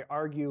earlier, where I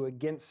argue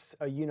against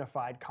a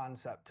unified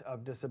concept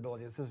of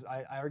disabilities,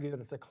 I argue that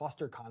it's a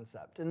cluster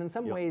concept. And in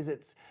some ways,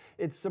 it's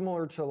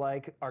similar to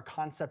like our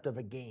concept of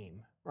a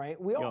game,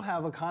 right? We all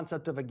have a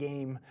concept of a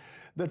game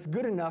that's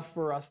good enough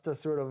for us to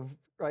sort of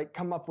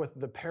come up with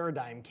the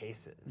paradigm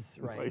cases,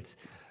 right?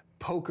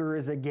 Poker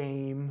is a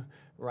game,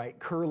 right?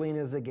 Curling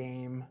is a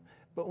game.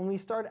 But when we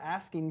start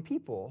asking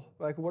people,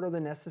 like, what are the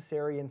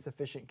necessary and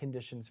sufficient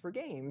conditions for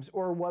games,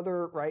 or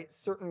whether,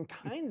 certain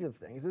kinds of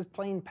things, is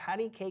playing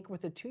patty cake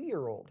with a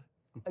 2-year-old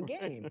a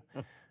game?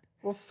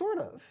 Well, sort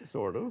of.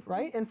 Sort of.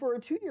 Right? And for a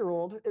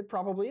 2-year-old, it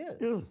probably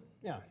is.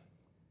 Yeah.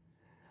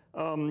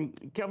 Yeah.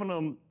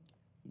 Kevin,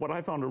 what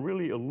I found a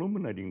really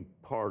illuminating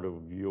part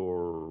of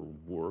your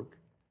work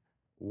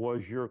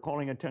was your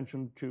calling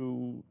attention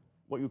to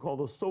what you call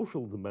the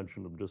social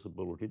dimension of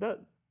disability.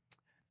 That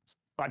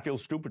I feel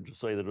stupid to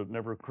say that it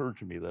never occurred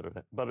to me that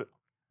but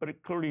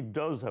it clearly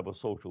does have a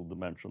social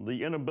dimension.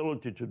 The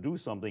inability to do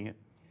something,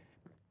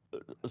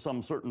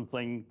 some certain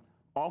thing,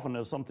 often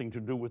has something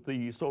to do with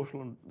the social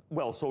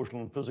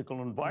and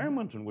physical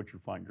environment in which you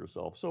find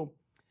yourself. So,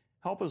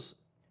 help us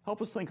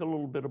think a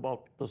little bit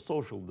about the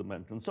social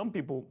dimension. Some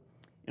people,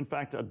 in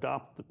fact,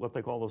 adopt what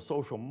they call the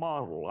social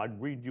model.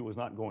 I'd read you as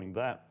not going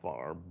that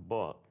far,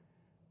 but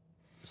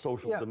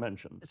social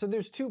dimension. So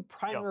there's two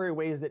primary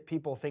ways that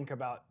people think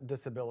about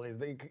disability.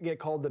 They get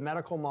called the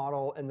medical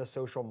model and the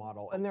social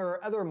model. And there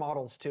are other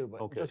models too,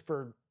 but just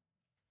for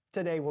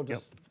today, we'll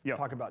just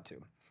talk about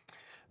two.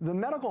 The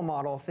medical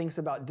model thinks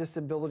about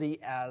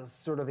disability as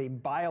sort of a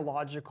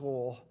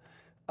biological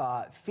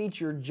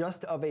feature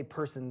just of a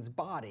person's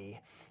body.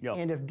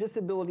 And if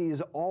disability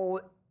is all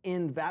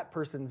in that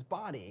person's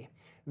body,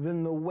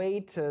 then the way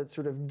to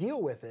sort of deal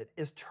with it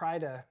is try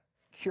to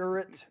cure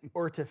it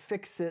or to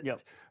fix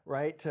it,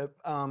 right? To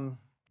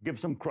give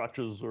some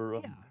crutches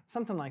or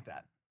something like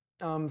that.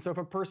 So if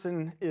a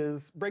person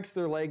breaks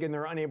their leg and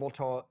they're unable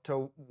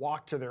to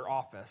walk to their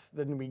office,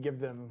 then we give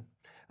them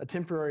a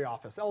temporary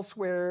office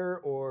elsewhere,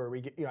 or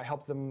we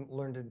help them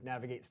learn to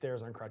navigate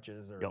stairs on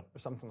crutches or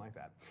something like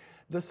that.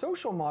 The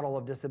social model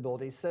of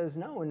disability says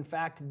no. In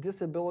fact,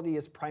 disability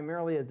is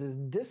primarily a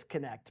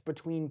disconnect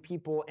between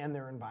people and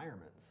their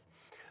environments.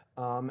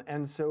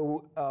 And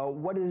so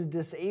what is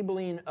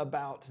disabling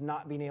about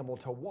not being able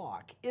to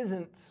walk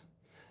isn't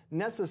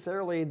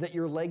necessarily that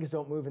your legs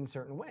don't move in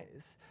certain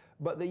ways,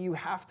 but that you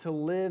have to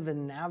live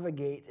and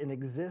navigate and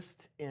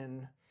exist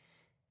in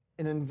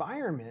an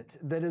environment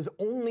that is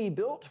only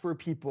built for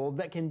people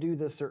that can do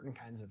the certain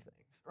kinds of things,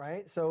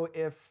 right? So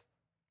if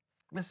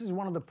this is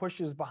one of the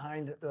pushes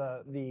behind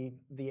the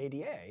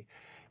ADA,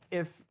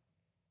 if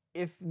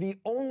the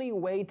only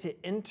way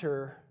to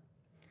enter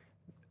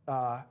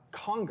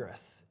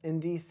Congress in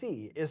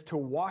DC is to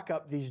walk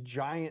up these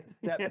giant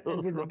steps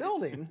into the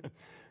building,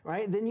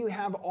 right? Then you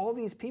have all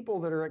these people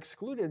that are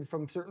excluded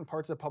from certain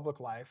parts of public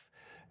life.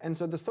 And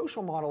so the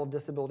social model of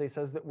disability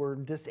says that we're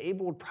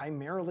disabled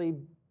primarily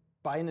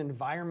by an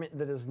environment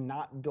that is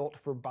not built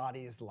for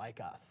bodies like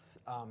us.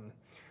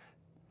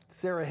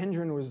 Sarah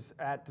Hendren was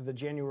at the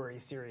January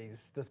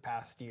series this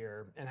past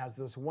year and has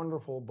this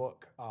wonderful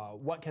book,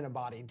 What Can a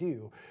Body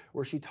Do?,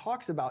 where she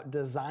talks about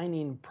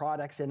designing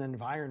products and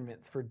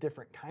environments for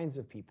different kinds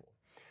of people.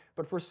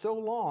 But for so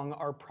long,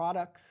 our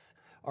products,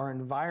 our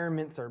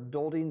environments, our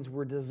buildings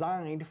were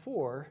designed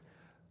for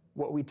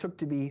what we took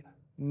to be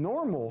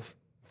normal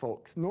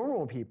folks,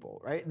 normal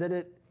people, right? That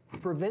it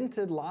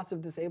prevented lots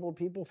of disabled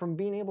people from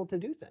being able to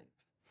do things.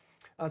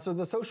 So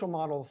the social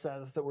model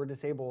says that we're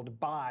disabled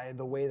by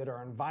the way that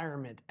our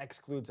environment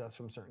excludes us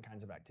from certain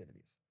kinds of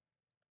activities.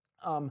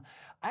 I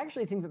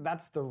actually think that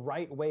that's the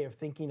right way of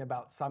thinking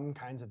about some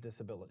kinds of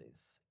disabilities.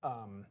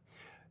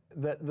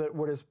 That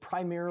what is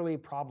primarily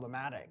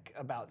problematic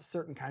about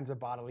certain kinds of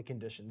bodily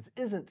conditions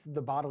isn't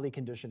the bodily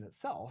condition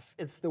itself,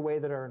 it's the way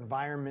that our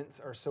environments,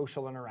 our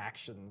social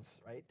interactions,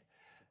 right,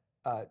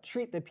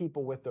 treat the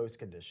people with those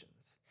conditions.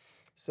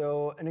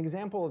 So an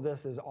example of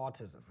this is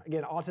autism.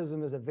 Again,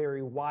 autism is a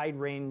very wide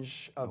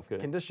range of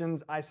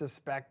conditions. I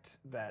suspect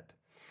that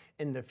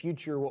in the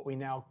future, what we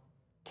now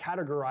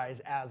categorize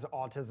as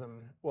autism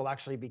will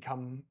actually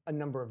become a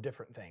number of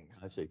different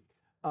things. I see.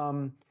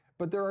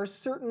 But there are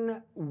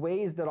certain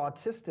ways that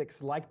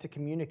autistics like to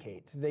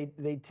communicate.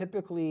 They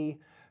typically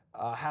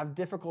have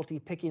difficulty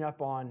picking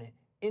up on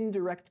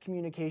indirect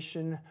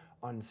communication,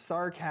 on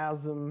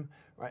sarcasm,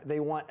 right?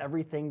 They want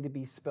everything to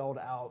be spelled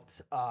out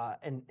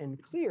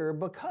and clear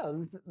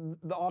because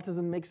the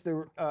autism makes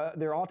their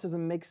autism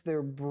makes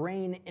their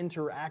brain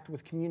interact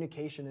with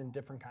communication in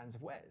different kinds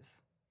of ways.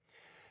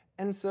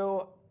 And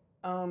so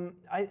a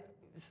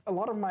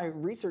lot of my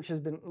research has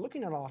been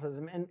looking at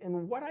autism,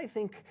 and what I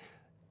think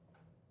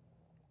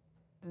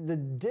the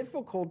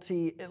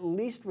difficulty, at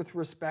least with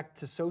respect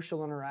to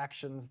social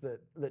interactions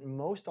that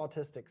most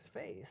autistics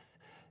face,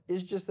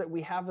 is just that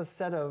we have a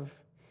set of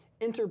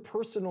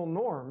interpersonal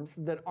norms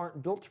that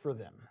aren't built for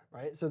them,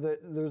 right? So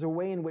there's a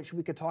way in which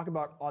we could talk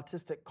about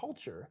autistic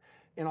culture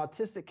and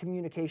autistic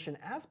communication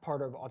as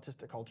part of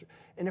autistic culture.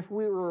 And if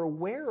we were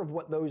aware of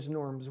what those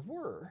norms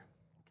were,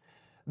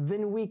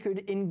 then we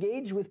could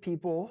engage with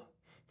people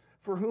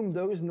for whom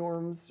those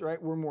norms,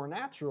 right, were more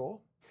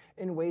natural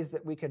in ways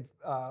that we could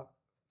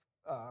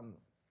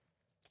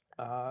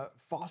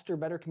foster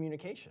better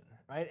communication,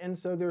 right? And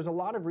so there's a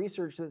lot of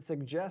research that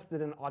suggests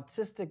that in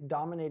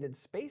autistic-dominated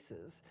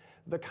spaces,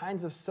 the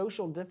kinds of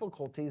social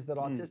difficulties that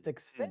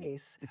autistics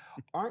face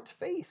aren't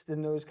faced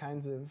in those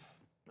kinds of,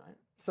 right?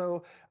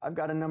 So I've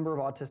got a number of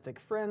autistic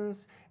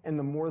friends, and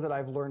the more that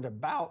I've learned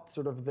about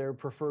sort of their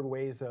preferred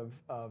ways of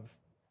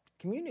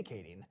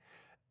communicating,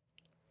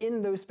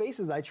 in those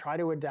spaces, I try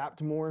to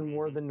adapt more and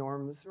more the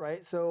norms,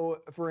 right? So,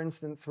 for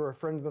instance, for a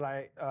friend that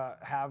I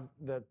have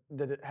that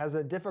has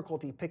a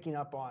difficulty picking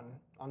up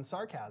on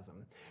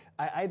sarcasm,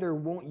 I either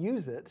won't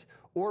use it,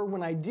 or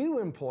when I do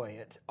employ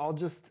it, I'll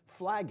just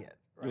flag it.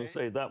 Right? You'll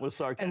say that was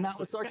sarcastic. And that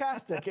was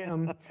sarcastic.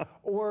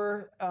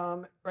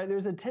 Right,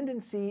 there's a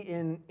tendency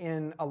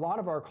in a lot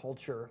of our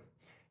culture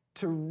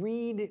to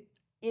read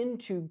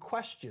into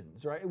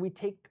questions, right? We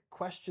take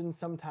questions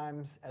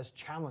sometimes as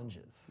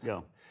challenges.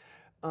 Yeah.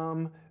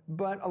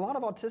 But a lot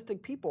of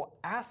autistic people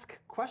ask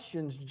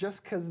questions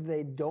just because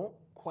they don't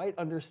quite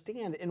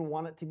understand and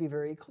want it to be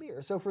very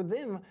clear. So for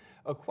them,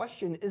 a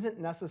question isn't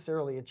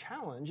necessarily a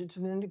challenge, it's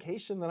an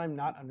indication that I'm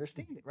not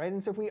understanding, right?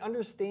 And so if we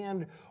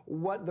understand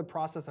what the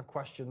process of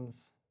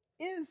questions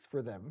is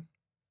for them,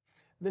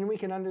 then we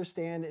can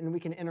understand and we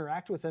can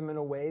interact with them in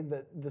a way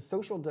that the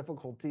social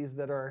difficulties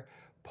that are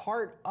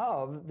part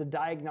of the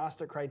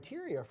diagnostic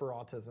criteria for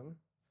autism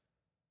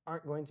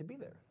aren't going to be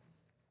there.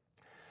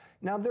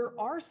 Now, there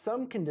are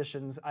some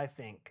conditions, I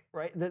think,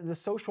 right, that the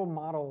social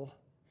model,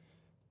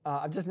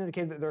 I've just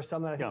indicated that there are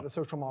some that I think the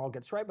social model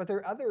gets right, but there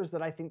are others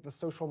that I think the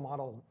social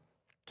model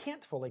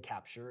can't fully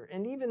capture,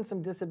 and even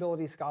some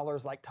disability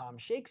scholars like Tom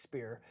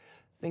Shakespeare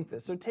think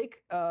this. So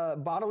take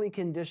bodily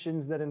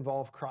conditions that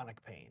involve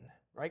chronic pain,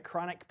 right?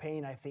 Chronic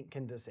pain, I think,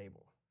 can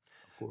disable.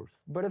 Of course.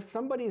 But if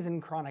somebody's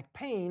in chronic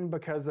pain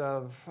because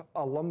of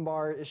a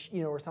lumbar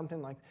issue, or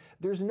something like,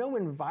 there's no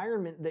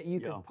environment that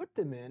you could put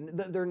them in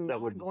that they're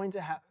not going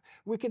to have.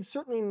 We could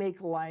certainly make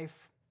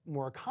life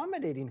more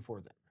accommodating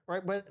for them,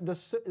 right? But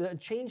the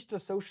change to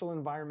social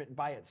environment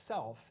by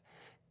itself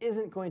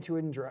isn't going to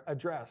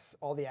address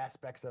all the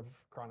aspects of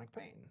chronic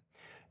pain.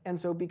 And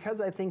so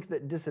because I think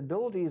that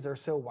disabilities are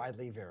so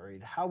widely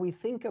varied, how we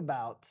think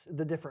about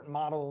the different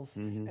models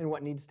and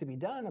what needs to be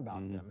done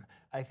about them,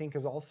 I think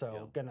is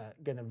also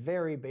gonna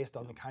vary based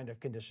on the kind of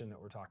condition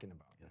that we're talking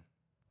about.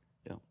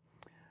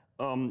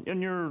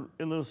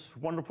 In this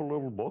wonderful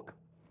little book,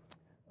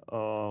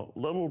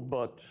 little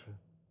but,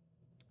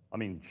 I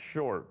mean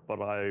short,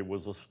 but I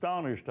was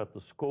astonished at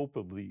the scope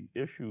of the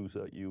issues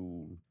that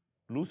you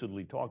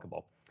lucidly talk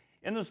about.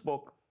 In this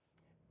book,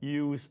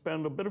 you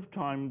spend a bit of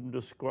time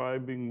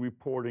describing,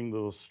 reporting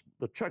the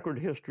checkered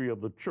history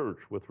of the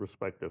church with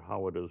respect to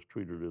how it has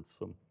treated its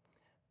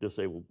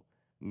disabled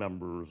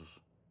members.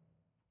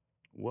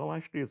 Well,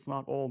 actually, it's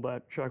not all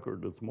that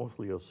checkered. It's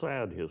mostly a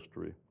sad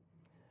history.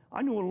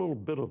 I knew a little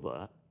bit of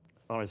that.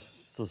 I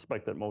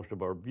suspect that most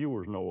of our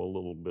viewers know a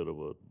little bit of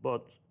it.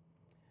 But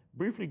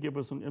briefly give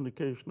us an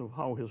indication of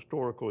how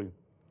historically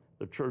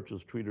the church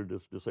has treated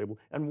its disabled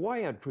and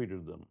why it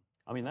treated them.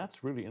 I mean,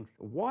 that's really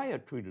interesting. Why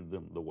it treated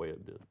them the way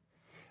it did.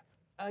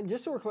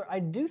 Just so we're clear, I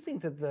do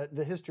think that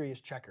the history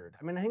is checkered.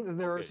 I mean, I think that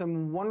there are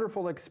some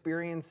wonderful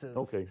experiences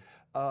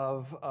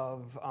of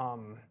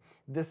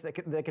this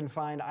that can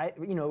find,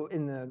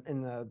 in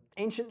the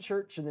ancient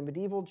church, in the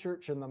medieval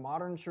church, in the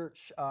modern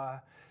church.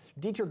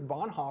 Dietrich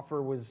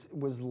Bonhoeffer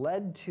was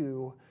led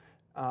to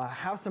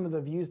have some of the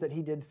views that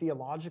he did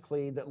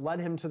theologically that led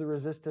him to the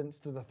resistance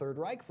to the Third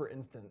Reich, for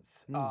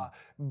instance,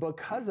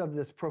 because of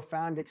this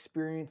profound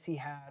experience he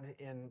had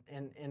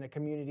in a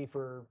community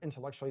for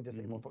intellectually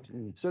disabled folks.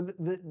 So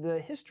the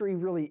history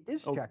really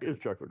is checkered. Is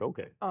checkered,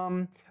 okay.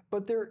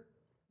 But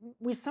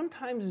we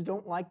sometimes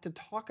don't like to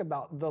talk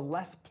about the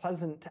less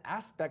pleasant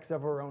aspects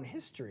of our own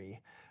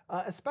history,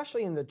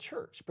 especially in the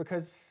church,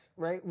 because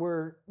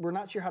we're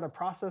not sure how to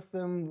process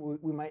them.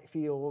 We might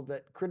feel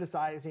that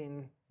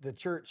criticizing the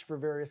church for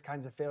various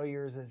kinds of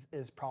failures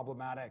is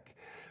problematic.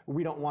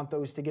 We don't want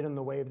those to get in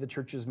the way of the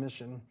church's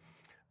mission.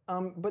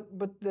 But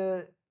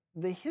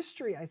the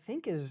history, I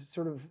think, is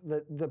sort of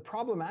the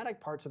problematic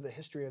parts of the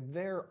history are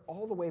there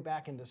all the way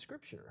back into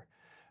Scripture,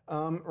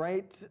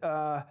 right?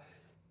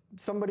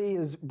 Somebody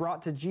is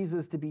brought to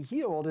Jesus to be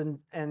healed,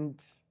 and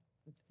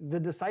the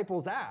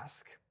disciples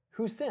ask,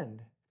 who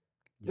sinned?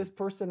 This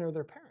person or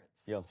their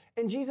parents? Yeah.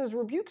 And Jesus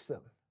rebukes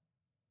them,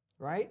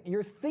 right?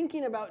 You're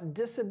thinking about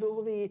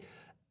disability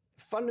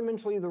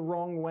fundamentally the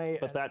wrong way.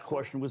 But that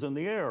question was in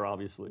the air,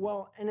 obviously.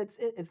 Well, and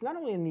it's not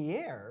only in the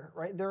air,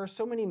 right? There are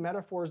so many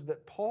metaphors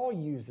that Paul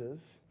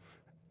uses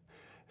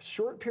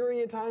short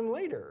period of time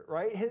later,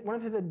 right? One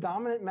of the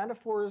dominant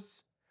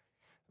metaphors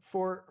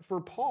for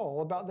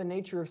Paul about the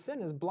nature of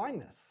sin is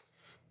blindness.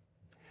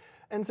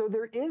 And so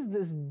there is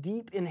this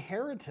deep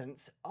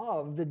inheritance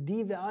of the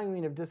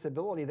devaluing of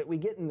disability that we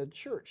get in the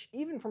church,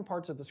 even from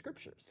parts of the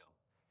Scriptures.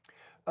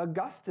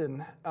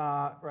 Augustine,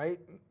 right,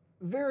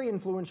 very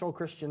influential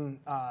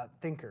Christian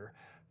thinker,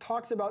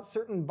 talks about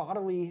certain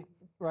bodily,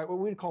 right, what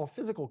we'd call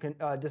physical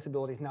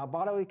disabilities now,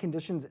 bodily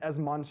conditions as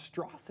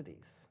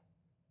monstrosities.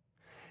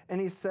 And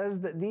he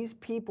says that these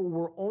people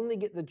will only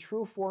get the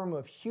true form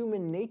of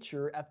human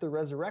nature at the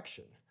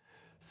resurrection,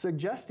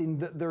 suggesting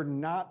that they're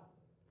not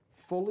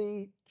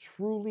fully,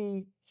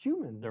 truly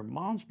human. They're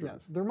monsters. Yeah,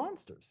 they're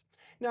monsters.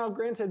 Now,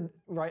 granted,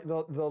 right,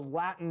 the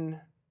Latin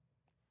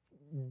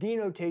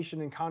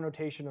denotation and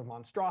connotation of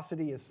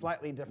monstrosity is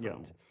slightly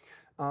different.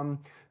 Yeah.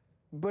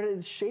 But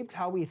it's shaped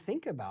how we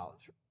think about,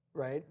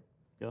 right?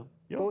 Yeah.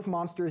 Yeah. Both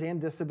monsters and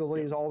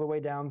disabilities all the way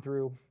down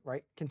through,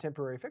 right,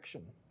 contemporary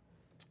fiction.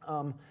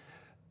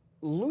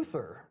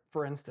 Luther,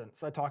 for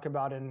instance, I talk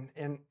about in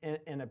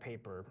a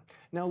paper.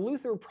 Now,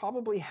 Luther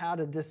probably had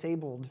a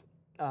disabled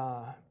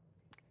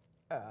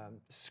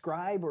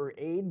scribe or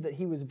aide that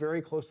he was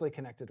very closely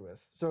connected with.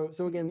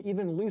 So again,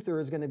 even Luther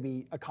is going to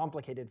be a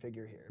complicated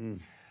figure here.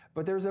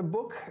 But there's a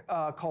book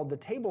called The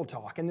Table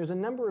Talk, and there's a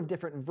number of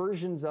different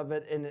versions of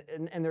it,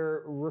 and there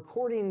are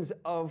recordings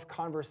of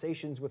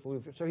conversations with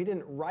Luther. So he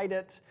didn't write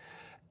it,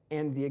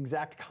 and the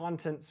exact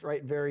contents,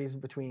 right, varies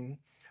between.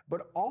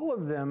 But all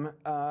of them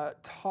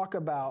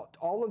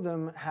all of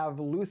them have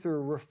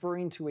Luther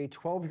referring to a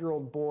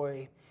 12-year-old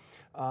boy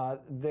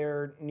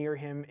there near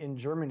him in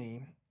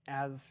Germany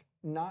as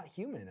not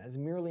human, as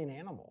merely an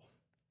animal.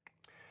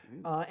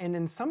 And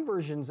in some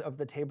versions of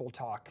the Table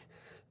Talk,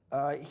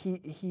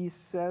 he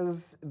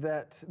says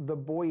that the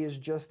boy is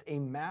just a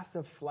mass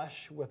of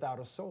flesh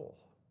without a soul.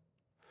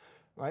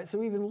 Right?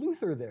 So even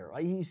Luther there,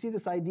 right? You see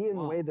this idea in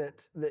a way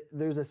that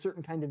there's a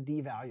certain kind of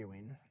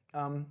devaluing.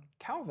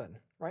 Calvin,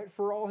 right?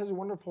 For all his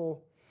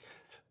wonderful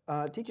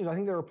teachings, I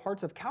think there are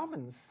parts of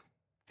Calvin's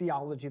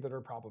theology that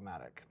are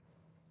problematic.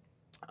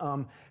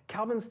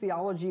 Calvin's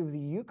theology of the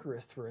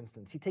Eucharist, for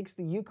instance, he takes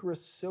the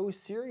Eucharist so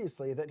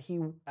seriously that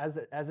he,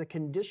 as a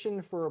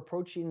condition for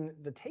approaching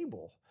the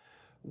table,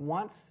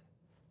 wants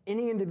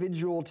any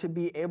individual to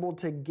be able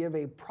to give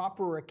a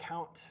proper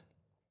account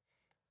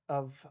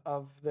of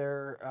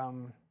their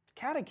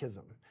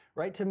catechism,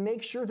 right? To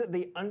make sure that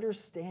they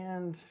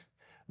understand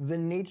the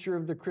nature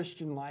of the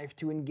Christian life,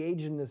 to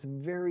engage in this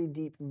very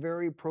deep,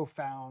 very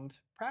profound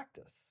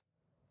practice.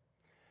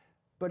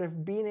 But if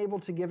being able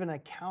to give an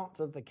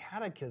account of the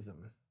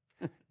catechism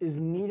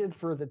is needed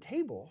for the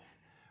table,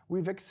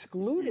 we've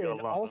excluded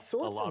all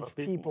sorts of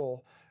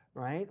people,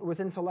 right, with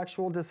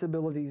intellectual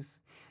disabilities.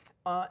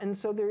 And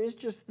so there is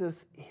just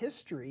this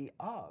history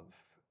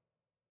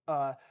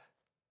of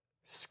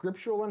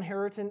scriptural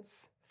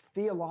inheritance,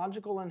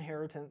 theological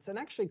inheritance, and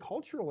actually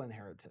cultural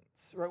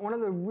inheritance, right? One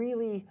of the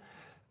really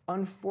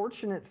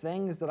unfortunate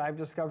things that I've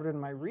discovered in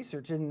my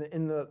research in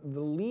the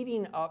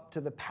leading up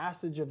to the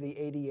passage of the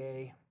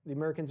ADA, the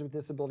Americans with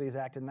Disabilities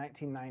Act in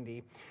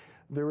 1990,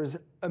 there was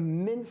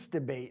immense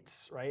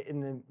debates, right,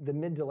 in the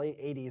mid to late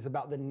 80s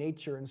about the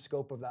nature and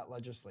scope of that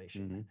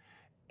legislation.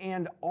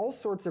 And all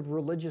sorts of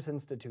religious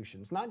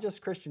institutions, not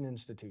just Christian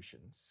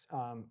institutions,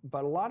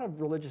 but a lot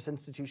of religious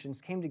institutions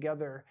came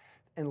together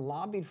and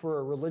lobbied for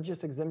a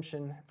religious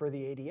exemption for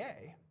the ADA.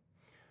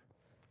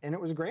 And it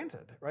was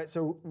granted, right?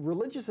 So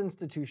religious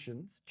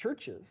institutions,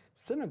 churches,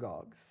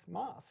 synagogues,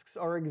 mosques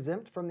are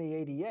exempt from the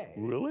ADA.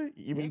 Really?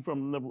 You mean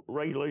from the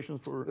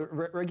regulations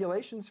for...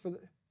 Regulations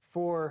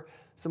for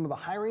some of the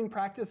hiring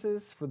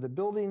practices, for the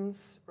buildings,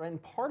 right?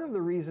 And part of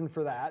the reason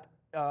for that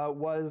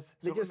was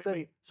they just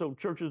said... So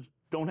churches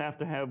don't have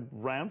to have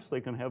ramps, they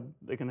can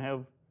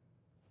have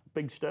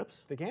big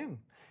steps? They can.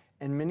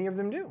 And many of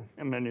them do.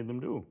 And many of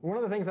them do. One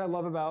of the things I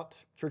love about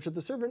Church of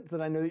the Servant,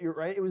 that I know that you're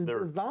right, it was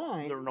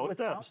designed there are no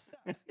without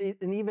steps.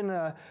 And even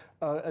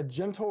a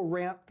gentle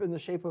ramp in the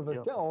shape of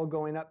a bell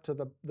going up to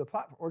the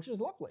platform, which is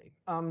lovely.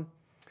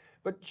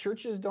 But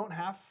churches don't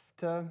have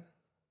to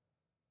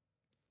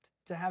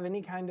have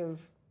any kind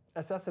of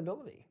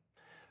accessibility.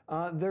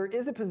 There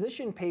is a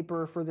position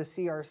paper for the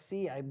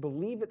CRC, I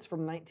believe it's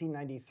from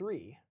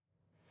 1993,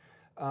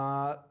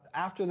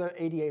 after the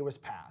ADA was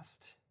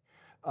passed.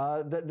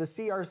 The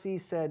CRC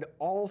said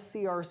all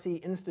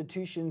CRC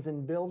institutions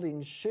and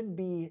buildings should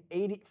be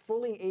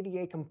fully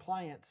ADA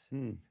compliant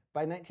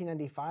by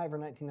 1995 or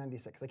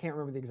 1996. I can't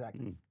remember the exact.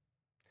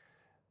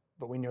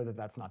 but we know that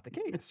that's not the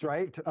case,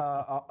 right?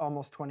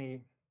 Almost,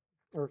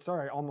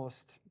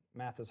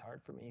 math is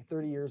hard for me,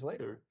 30 years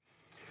later.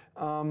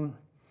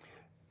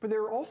 But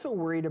they're also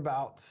worried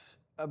about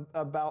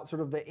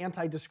sort of the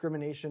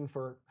anti-discrimination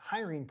for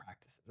hiring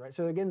practices, right?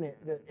 So again,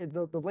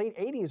 the late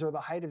 80s are the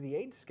height of the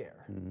AIDS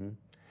scare.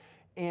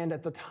 And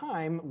at the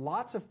time,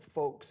 lots of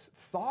folks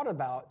thought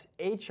about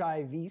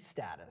HIV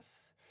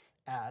status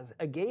as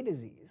a gay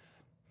disease.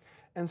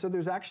 And so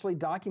there's actually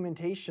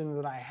documentation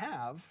that I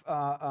have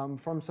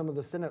from some of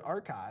the Senate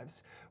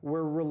archives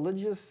where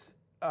religious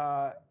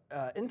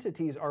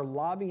entities are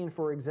lobbying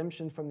for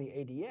exemption from the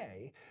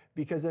ADA,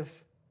 because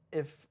if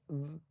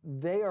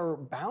they are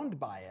bound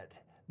by it,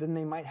 then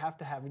they might have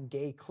to have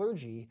gay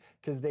clergy,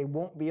 because they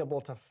won't be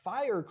able to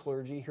fire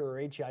clergy who are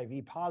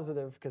HIV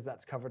positive, because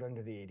that's covered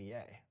under the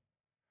ADA.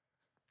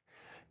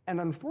 And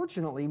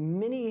unfortunately,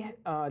 many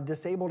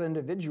disabled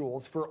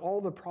individuals, for all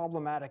the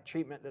problematic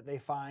treatment that they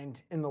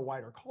find in the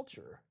wider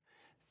culture,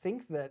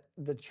 think that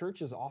the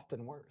church is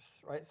often worse,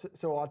 right?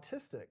 So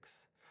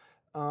autistics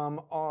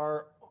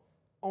are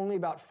only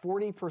about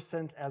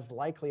 40% as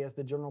likely as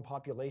the general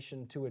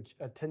population to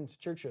attend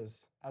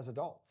churches as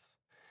adults.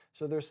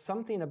 So there's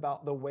something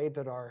about the way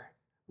that our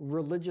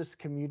religious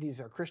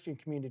communities, our Christian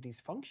communities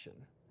function,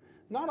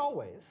 not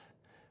always,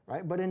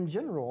 right? But in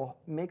general,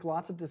 make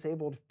lots of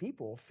disabled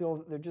people feel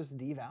that they're just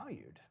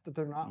devalued, that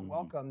they're not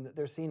welcome, that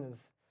they're seen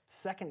as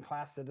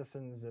second-class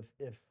citizens,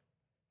 if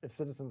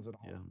citizens at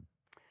all. Yeah.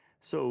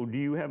 So do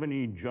you have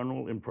any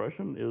general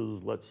impression?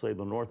 Is, let's say,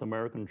 the North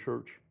American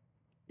church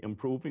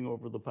improving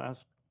over the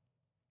past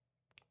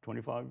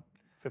 25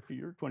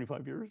 years?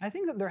 I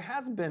think that there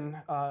has been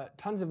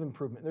tons of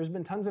improvement. There's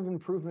been tons of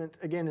improvement,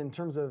 again, in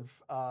terms of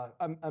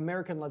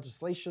American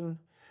legislation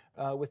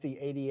with the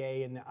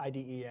ADA and the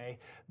IDEA.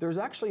 There's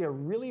actually a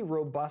really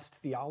robust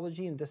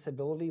theology and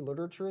disability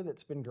literature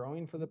that's been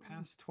growing for the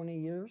past 20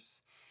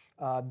 years.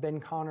 Ben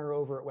Connor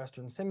over at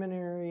Western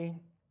Seminary,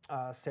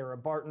 Sarah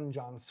Barton,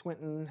 John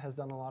Swinton has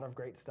done a lot of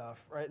great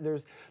stuff, right?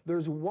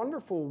 There's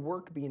wonderful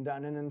work being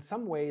done, and in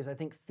some ways, I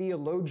think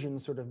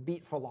theologians sort of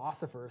beat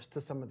philosophers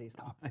to some of these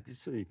topics. I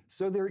see.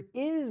 So there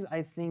is,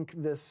 I think,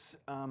 this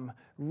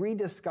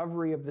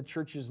rediscovery of the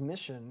church's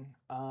mission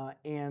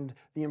and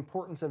the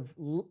importance of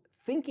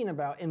thinking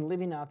about and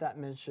living out that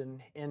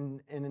mission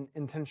in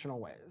intentional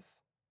ways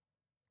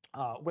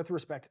with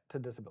respect to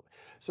disability.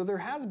 So there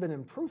has been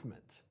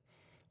improvement.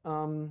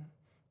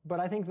 But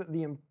I think that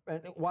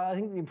while I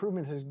think the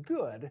improvement is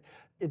good,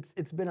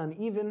 it's been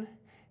uneven.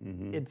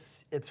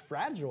 It's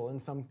fragile in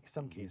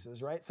some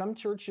cases, right? Some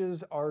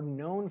churches are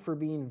known for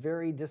being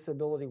very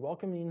disability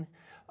welcoming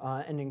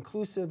and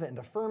inclusive and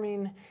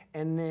affirming,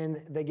 and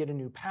then they get a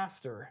new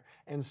pastor,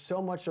 and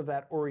so much of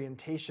that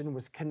orientation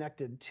was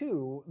connected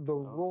to the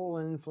role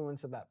and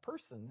influence of that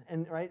person,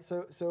 and right.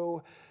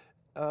 So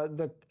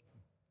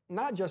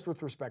not just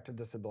with respect to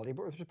disability,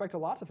 but with respect to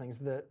lots of things,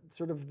 the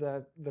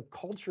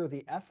culture,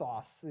 the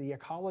ethos, the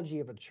ecology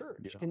of a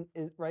church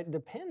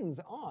depends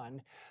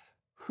on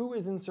who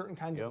is in certain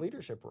kinds of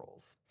leadership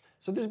roles.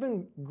 So there's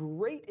been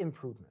great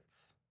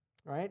improvements,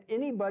 right?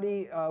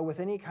 Anybody with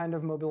any kind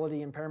of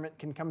mobility impairment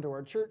can come to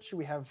our church.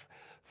 We have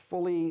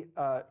we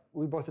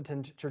both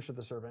attend Church of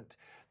the Servant.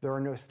 There are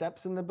no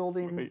steps in the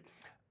building.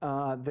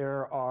 Right.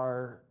 There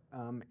are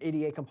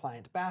ADA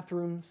compliant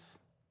bathrooms.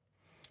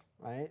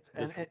 Right,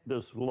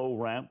 this low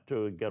ramp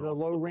to get the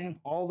low ramp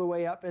all the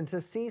way up, and to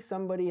see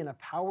somebody in a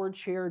power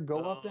chair go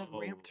up that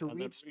ramp to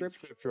read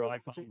scripture. I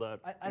found that.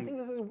 I think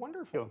this is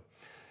wonderful.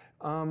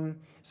 Yeah.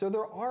 So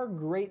there are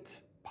great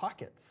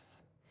pockets,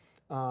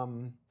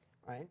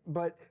 right?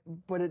 But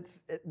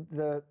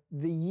the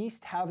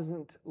yeast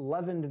hasn't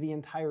leavened the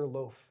entire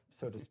loaf,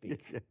 so to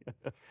speak.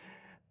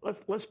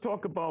 Let's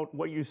talk about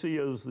what you see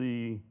as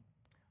the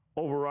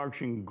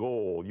overarching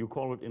goal. You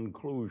call it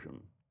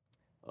inclusion.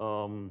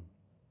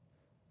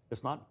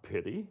 It's not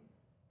pity,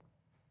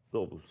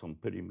 though some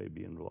pity may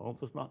be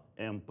involved. It's not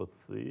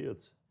empathy,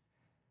 it's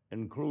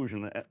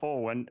inclusion.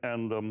 Oh,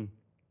 and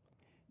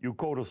you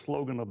quote a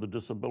slogan of the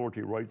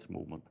disability rights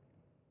movement.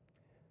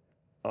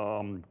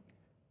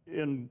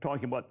 In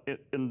talking about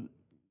in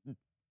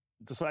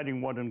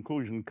deciding what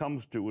inclusion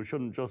comes to, it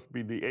shouldn't just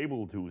be the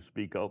able to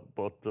speak up,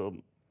 but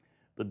the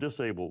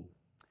disabled.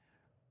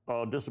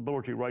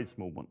 Disability rights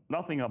movement.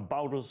 Nothing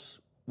about us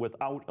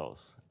without us.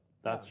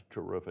 That's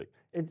terrific.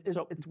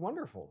 It's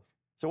wonderful.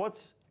 So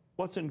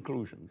what's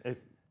inclusion,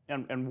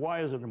 and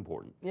why is it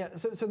important? Yeah.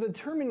 So the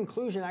term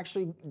inclusion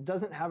actually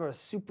doesn't have a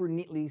super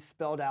neatly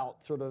spelled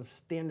out sort of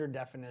standard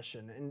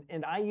definition,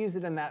 and I use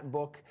it in that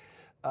book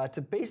to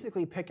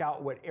basically pick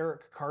out what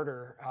Eric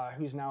Carter,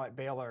 who's now at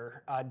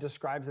Baylor,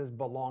 describes as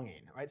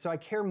belonging. Right. So I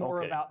care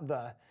more about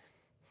the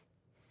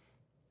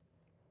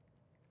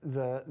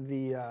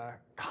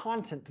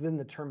content than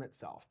the term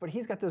itself. But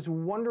he's got this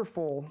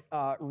wonderful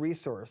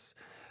resource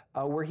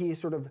where he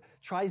sort of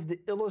tries to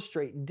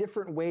illustrate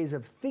different ways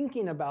of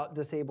thinking about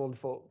disabled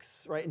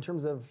folks, right? In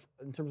terms of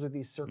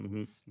these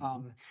circles,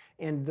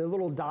 and the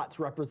little dots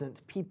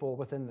represent people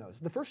within those.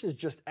 The first is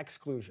just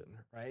exclusion,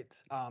 right?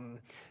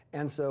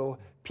 And so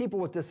people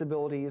with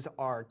disabilities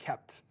are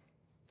kept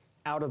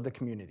out of the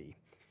community.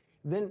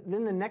 Then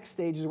the next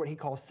stage is what he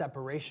calls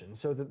separation,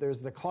 so that there's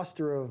the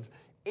cluster of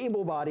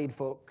able-bodied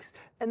folks,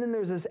 and then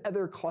there's this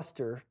other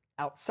cluster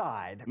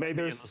outside.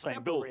 Maybe in the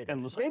same building.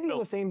 In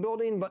the same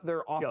building, but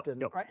they're often,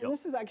 right? And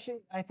this is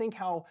actually, I think,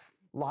 how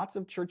lots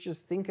of churches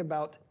think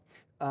about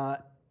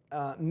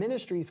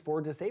ministries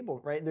for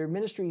disabled, right? They're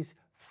ministries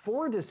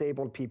for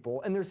disabled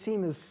people, and they're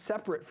seen as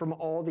separate from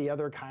all the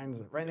other kinds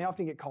of, right? And they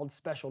often get called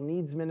special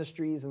needs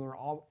ministries, and they're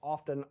all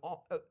often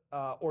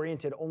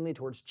oriented only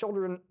towards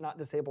children, not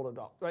disabled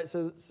adults, right?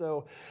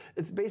 So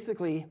it's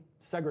basically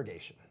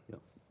segregation.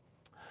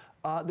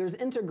 There's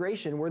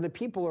integration, where the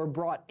people are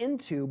brought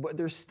into, but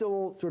they're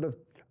still sort of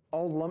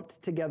all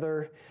lumped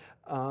together,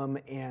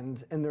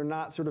 and they're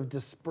not sort of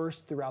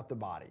dispersed throughout the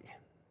body.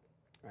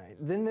 Right.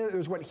 Then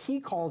there's what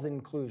he calls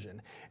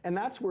inclusion, and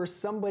that's where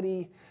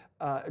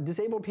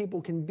disabled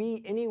people can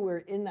be anywhere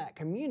in that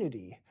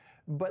community,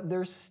 but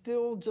they're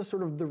still just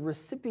sort of the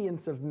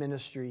recipients of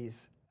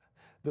ministries,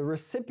 the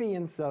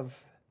recipients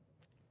of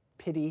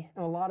pity,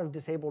 and a lot of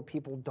disabled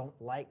people don't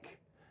like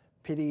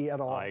pity at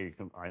all. I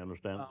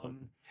understand.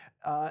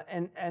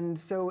 And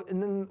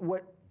then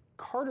what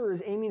Carter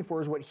is aiming for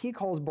is what he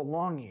calls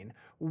belonging,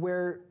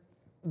 where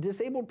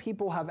disabled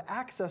people have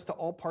access to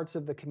all parts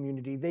of the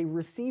community. They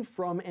receive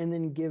from and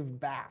then give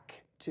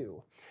back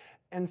to.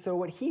 And so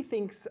what he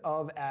thinks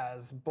of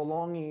as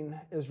belonging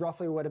is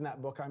roughly what in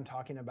that book I'm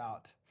talking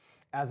about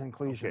as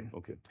inclusion.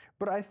 Okay.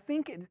 But I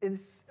think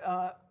it's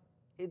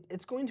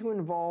going to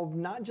involve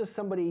not just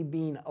somebody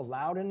being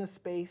allowed in a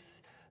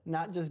space,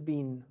 not just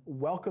being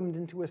welcomed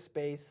into a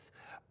space,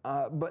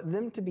 but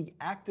them to be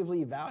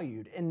actively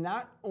valued, and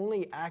not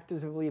only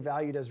actively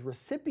valued as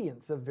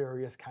recipients of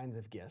various kinds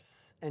of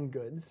gifts and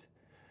goods,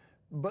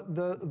 but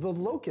the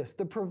locus,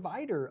 the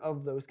provider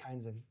of those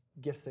kinds of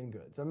gifts and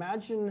goods.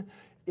 Imagine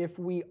if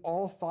we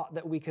all thought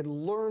that we could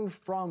learn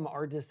from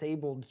our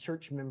disabled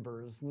church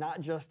members, not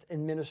just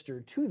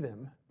administer to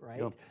them,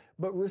 right?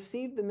 But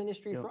receive the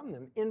ministry from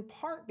them, in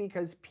part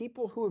because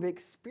people who have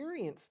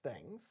experienced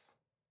things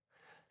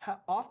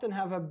often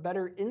have a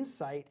better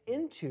insight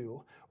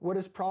into what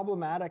is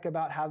problematic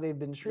about how they've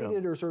been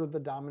treated, or sort of the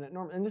dominant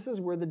norm. And this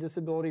is where the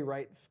disability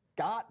rights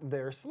got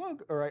their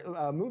slogan,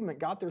 or movement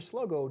got their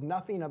slogan,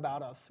 "Nothing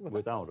about us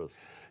without us."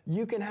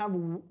 You can have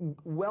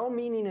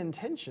well-meaning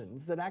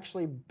intentions that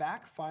actually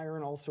backfire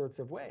in all sorts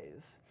of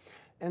ways.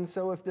 And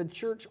so if the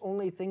church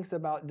only thinks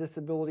about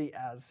disability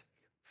as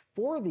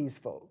for these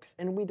folks,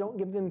 and we don't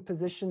give them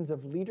positions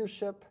of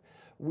leadership,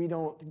 we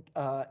don't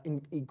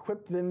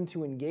equip them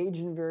to engage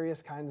in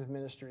various kinds of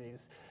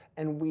ministries,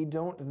 and we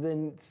don't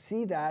then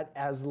see that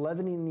as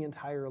leavening the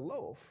entire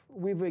loaf.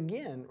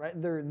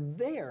 They're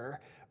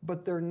there,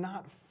 but they're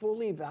not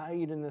fully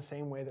valued in the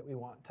same way that we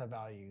want to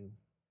value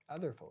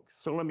other folks.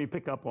 So let me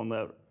pick up on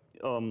that,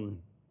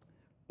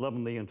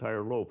 leaven the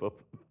entire loaf.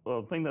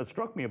 A thing that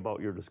struck me about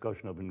your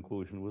discussion of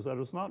inclusion was that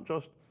it's not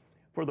just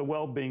for the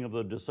well-being of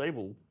the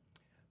disabled,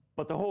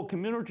 but the whole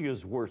community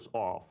is worse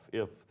off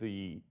if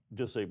the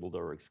disabled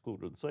are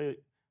excluded. Say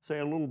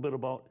a little bit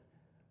about,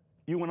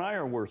 you and I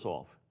are worse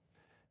off.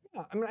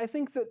 Yeah, I mean, I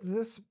think that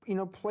this,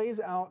 plays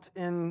out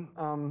in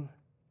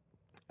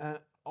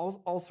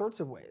all sorts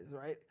of ways,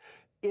 right?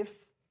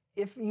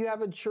 If you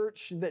have a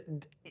church that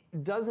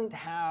doesn't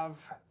have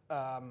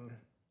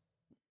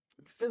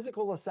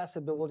physical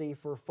accessibility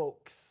for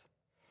folks,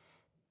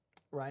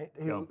 right,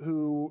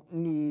 who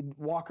need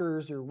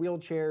walkers or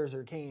wheelchairs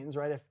or canes,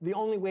 right? If the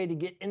only way to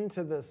get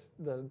into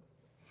the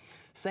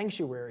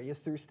sanctuary is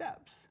through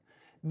steps,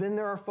 then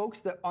there are folks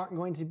that aren't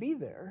going to be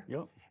there.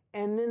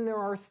 And then there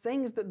are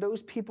things that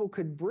those people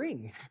could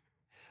bring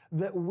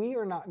that we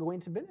are not going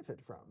to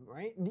benefit from,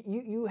 right?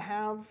 You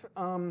have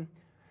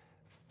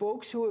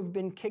folks who have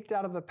been kicked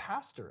out of the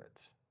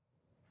pastorate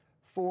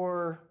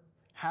for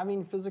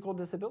having physical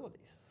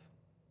disabilities.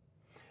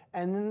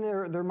 And then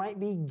there might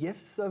be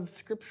gifts of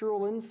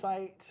scriptural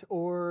insight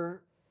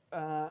or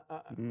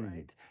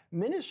right,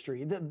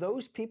 ministry that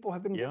those people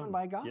have been given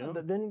by God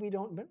that then we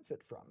don't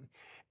benefit from.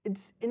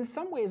 It's in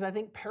some ways, I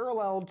think,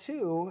 parallel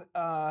to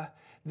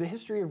the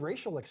history of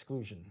racial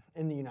exclusion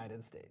in the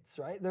United States,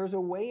 right? There's a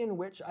way in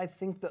which I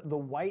think that the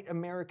white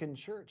American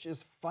church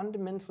is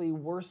fundamentally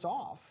worse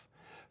off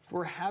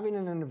for having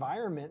an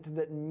environment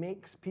that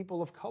makes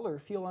people of color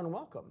feel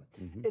unwelcome.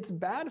 It's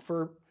bad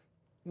for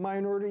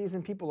minorities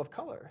and people of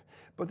color,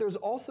 but there's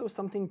also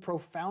something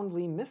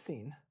profoundly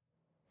missing,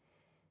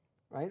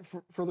 right,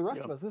 for the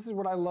rest of us. This is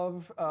what I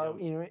love,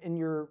 in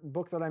your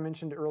book that I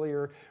mentioned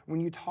earlier,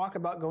 when you talk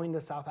about going to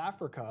South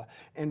Africa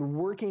and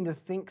working to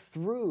think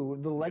through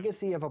the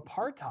legacy of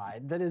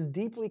apartheid that is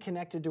deeply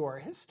connected to our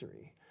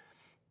history,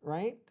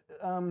 right?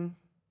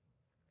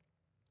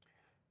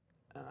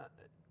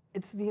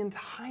 it's the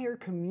entire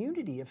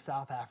community of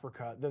South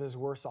Africa that is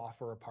worse off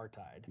for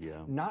apartheid.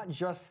 Yeah. Not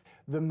just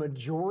the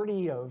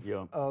majority of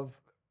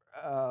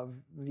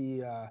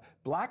the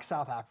black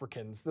South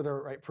Africans that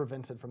are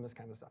prevented from this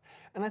kind of stuff.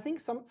 And I think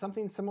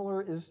something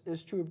similar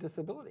is true of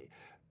disability.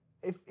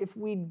 If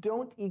we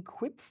don't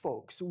equip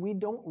folks, we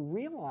don't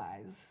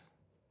realize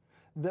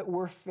that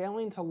we're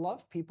failing to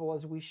love people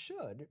as we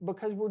should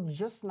because we're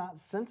just not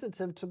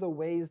sensitive to the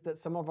ways that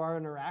some of our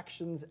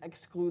interactions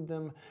exclude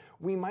them.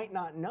 We might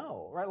not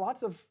know, right?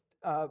 Lots of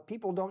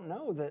people don't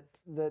know that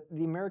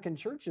the American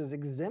church is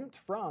exempt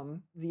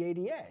from the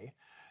ADA.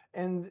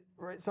 And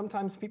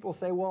sometimes people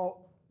say,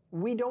 well,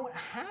 we don't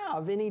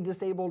have any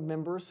disabled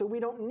members, so we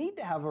don't need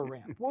to have a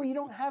ramp. Well, you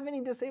don't have any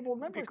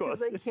disabled members because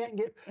they can't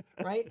get,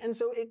 right? And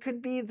so it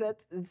could be that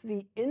it's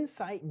the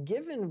insight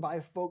given by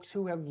folks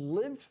who have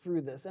lived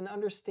through this and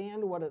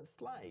understand what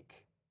it's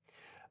like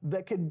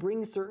that could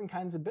bring certain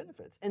kinds of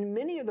benefits. And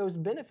many of those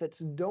benefits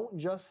don't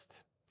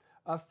just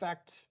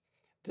affect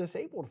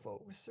disabled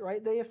folks,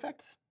 right? They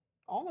affect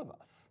all of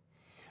us.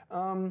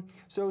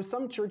 So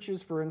some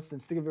churches, for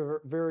instance, to give a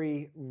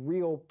very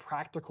real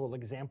practical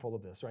example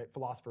of this, right?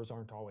 Philosophers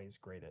aren't always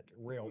great at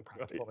real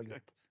practical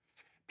examples.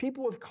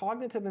 People with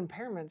cognitive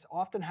impairments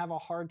often have a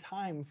hard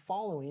time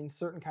following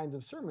certain kinds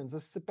of sermons,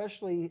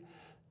 especially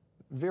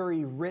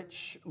very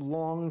rich,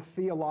 long,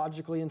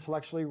 theologically,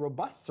 intellectually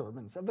robust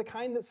sermons of the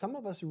kind that some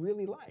of us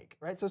really like,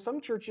 right? So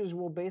some churches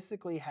will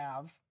basically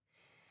have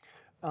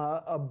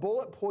a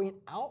bullet point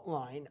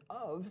outline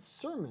of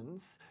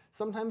sermons,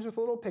 sometimes with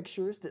little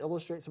pictures to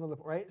illustrate some of the,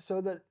 right?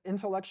 So that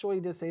intellectually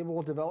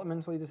disabled,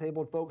 developmentally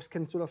disabled folks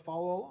can sort of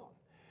follow along.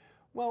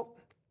 Well,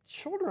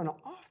 children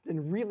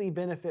often really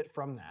benefit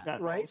from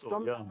that, right? Also,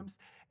 sometimes,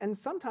 and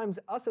sometimes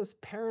us as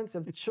parents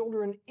of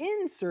children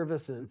in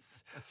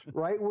services,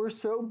 right? We're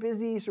so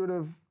busy sort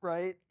of,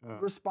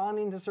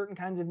 responding to certain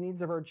kinds of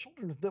needs of our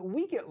children that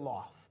we get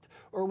lost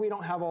or we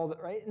don't have all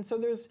that, right? And so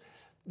there's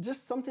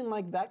just something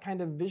like that kind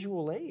of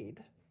visual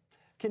aid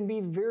can be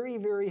very,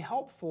 very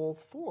helpful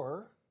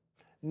for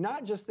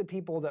not just the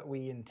people that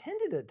we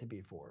intended it to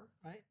be for,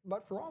 right?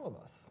 But for all of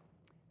us.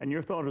 And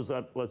your thought is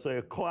that, let's say,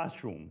 a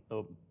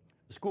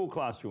school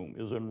classroom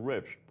is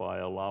enriched by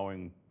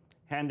allowing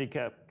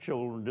handicapped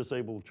children,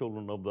 disabled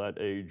children of that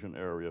age and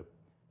area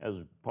as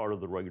part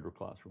of the regular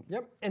classroom.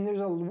 Yep, and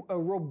there's a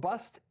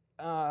robust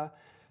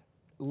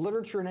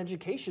literature and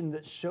education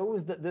that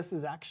shows that this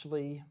is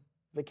actually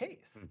the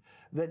case.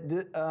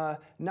 That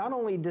not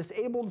only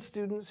disabled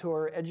students who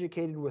are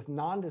educated with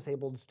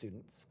non-disabled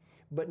students,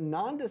 but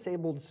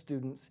non-disabled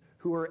students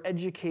who are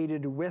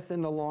educated with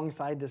and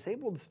alongside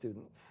disabled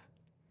students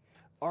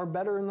are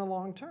better in the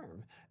long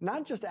term.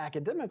 Not just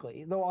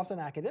academically, though often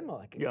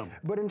academically,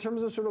 but in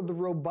terms of sort of the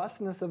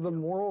robustness of the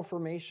moral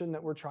formation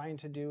that we're trying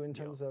to do in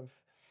terms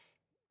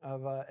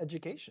of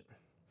education.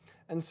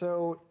 And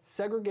so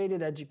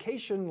segregated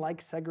education,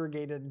 like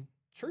segregated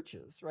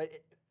churches, right?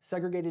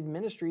 Segregated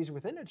ministries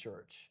within a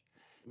church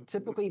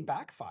typically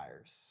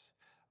backfires.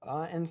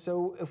 And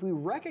so if we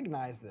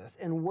recognize this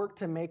and work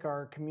to make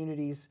our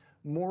communities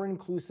more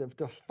inclusive,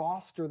 to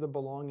foster the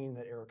belonging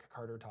that Eric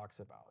Carter talks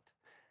about,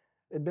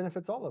 it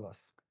benefits all of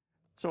us.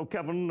 So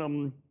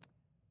Kevin,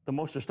 the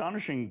most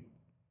astonishing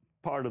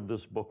part of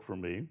this book for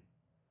me,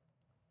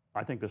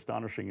 I think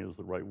astonishing is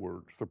the right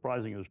word,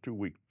 surprising is too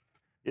weak,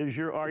 is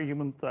your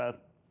argument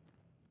that,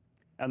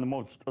 and the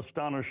most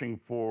astonishing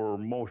for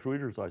most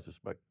readers, I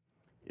suspect,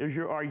 is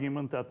your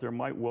argument that there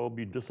might well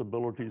be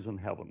disabilities in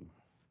heaven.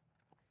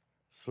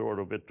 Sort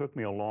of, it took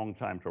me a long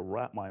time to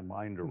wrap my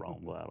mind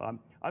around that.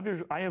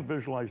 I have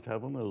visualized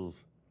heaven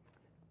as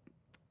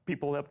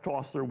people have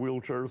tossed their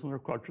wheelchairs and their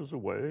crutches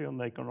away, and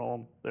they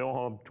all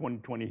have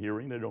 20/20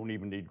 hearing. They don't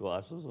even need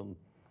glasses,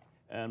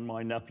 and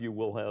my nephew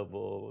will have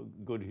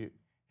good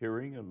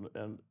hearing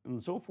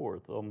and so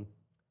forth.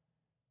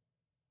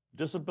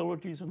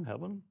 Disabilities in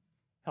heaven?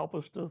 Help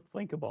us to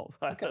think about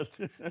that. Okay.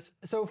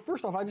 So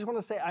first off, I just want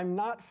to say I'm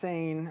not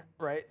saying,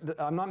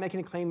 I'm not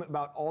making a claim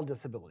about all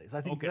disabilities. I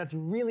think that's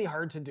really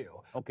hard to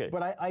do. Okay.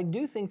 But I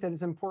do think that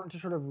it's important to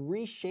sort of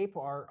reshape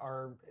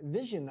our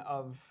vision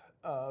of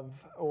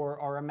or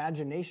our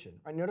imagination.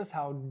 Right? Notice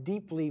how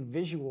deeply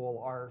visual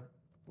our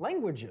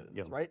language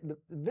is, right? The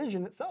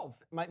vision itself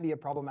might be a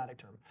problematic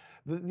term.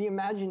 The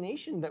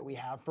imagination that we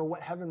have for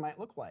what heaven might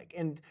look like.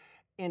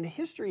 And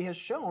history has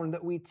shown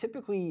that we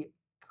typically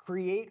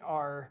create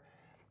our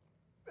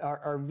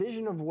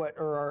vision of what,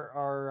 or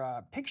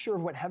our picture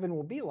of what heaven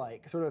will be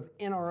like, sort of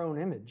in our own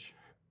image,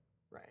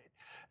 right?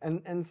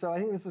 And so I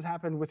think this has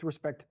happened with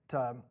respect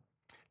to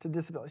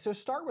disability. So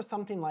start with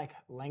something like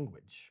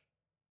language,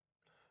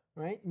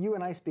 right? You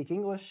and I speak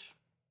English.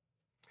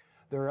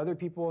 There are other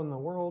people in the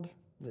world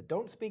that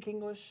don't speak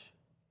English.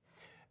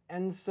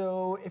 And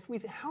so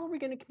how are we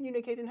going to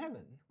communicate in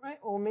heaven, right?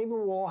 Or maybe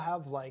we'll all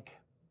have like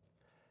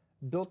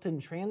built-in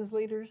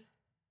translators,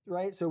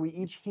 right? So we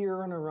each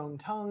hear in our own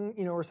tongue,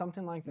 or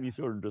something like that. You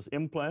sort of just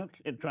implant,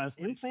 it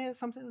translates. Implant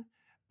something.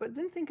 But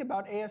then think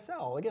about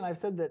ASL. Again, I've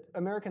said that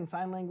American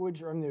Sign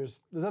Language, there's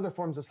other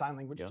forms of sign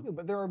language too,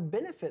 but there are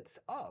benefits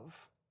of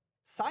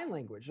sign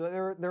language.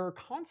 There are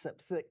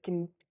concepts that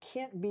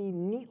can't be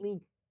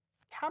neatly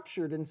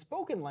captured in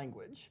spoken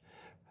language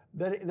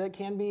that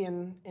can be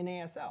in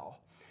ASL.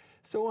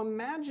 So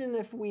imagine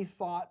if we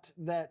thought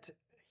that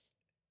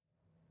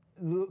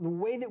the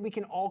way that we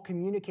can all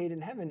communicate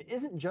in heaven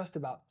isn't just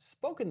about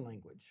spoken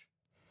language,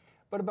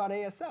 but about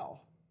ASL,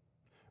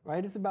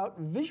 right? It's about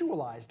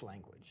visualized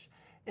language.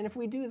 And if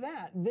we do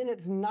that, then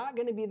it's not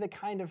going to be the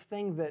kind of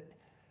thing that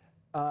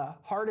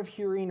hard of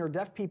hearing or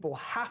deaf people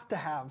have to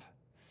have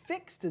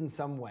fixed in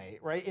some way,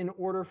 right, in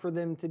order for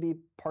them to be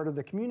part of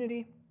the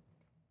community.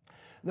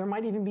 There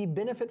might even be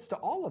benefits to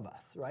all of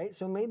us, right?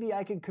 So maybe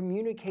I could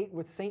communicate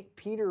with St.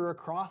 Peter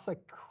across a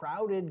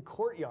crowded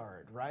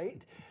courtyard,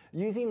 right?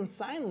 Using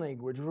sign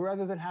language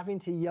rather than having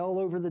to yell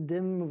over the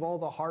din of all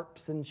the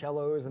harps and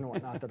cellos and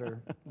whatnot that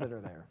are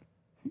there.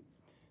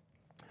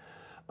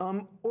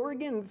 Or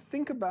again,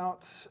 think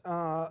about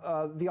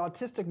the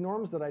autistic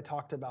norms that I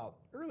talked about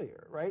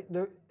earlier, right?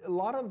 A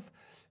lot of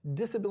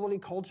disability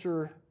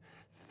culture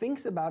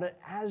thinks about it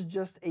as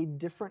just a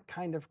different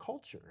kind of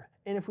culture.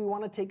 And if we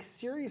want to take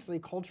seriously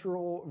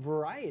cultural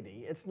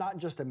variety, it's not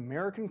just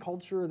American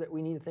culture that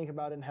we need to think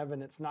about in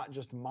heaven, it's not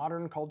just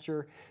modern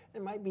culture,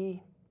 it might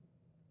be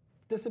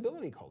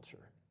disability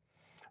culture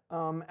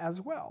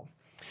as well.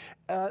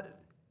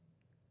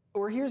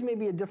 Or here's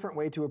maybe a different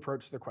way to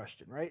approach the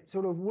question, right?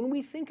 Sort of when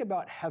we think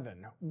about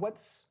heaven,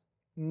 what's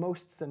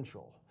most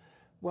central?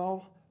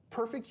 Well,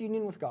 perfect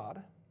union with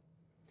God.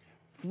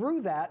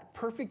 Through that,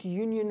 perfect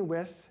union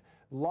with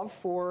love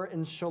for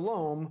and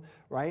shalom,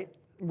 right,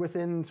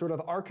 within sort of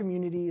our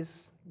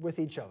communities with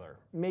each other,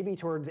 maybe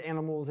towards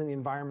animals and the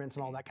environment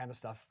and all that kind of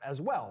stuff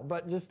as well,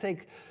 but just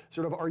take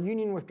sort of our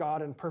union with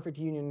God and perfect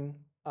union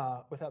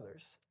with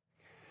others.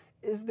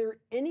 Is there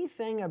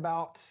anything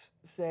about,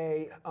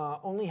 say,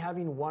 only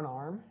having one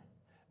arm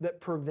that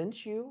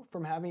prevents you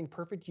from having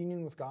perfect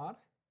union with God?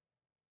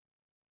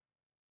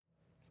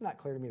 It's not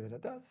clear to me that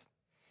it does.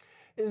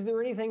 Is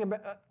there anything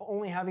about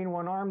only having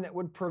one arm that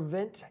would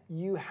prevent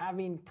you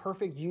having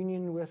perfect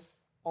union with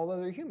all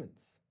other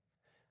humans?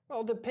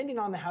 Well, depending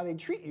on how they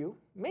treat you,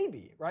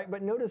 maybe, right?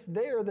 But notice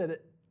there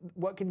that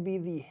what can be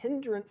the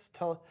hindrance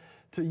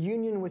to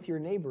union with your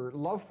neighbor,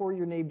 love for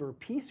your neighbor,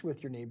 peace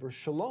with your neighbor,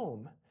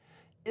 shalom,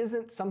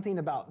 isn't something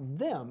about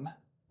them,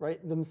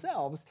 right,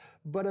 themselves,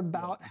 but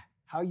about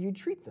how you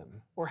treat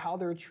them or how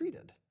they're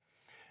treated.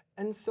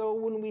 And so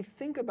when we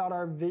think about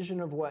our vision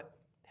of what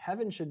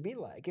heaven should be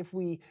like, if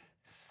we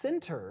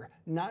center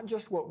not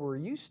just what we're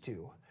used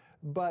to,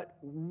 but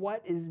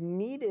what is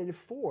needed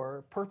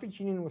for perfect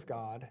union with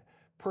God,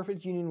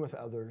 perfect union with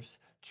others,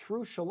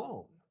 true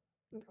shalom,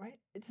 right?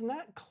 It's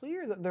not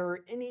clear that there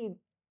are any,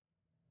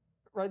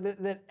 right,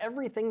 that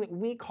everything that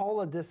we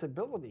call a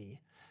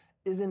disability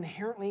is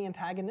inherently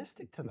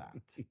antagonistic to that,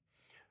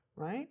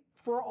 right?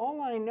 For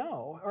all I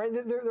know, right,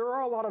 there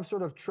are a lot of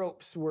sort of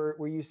tropes where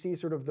you see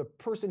sort of the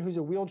person who's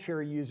a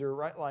wheelchair user,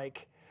 right,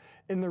 like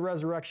in the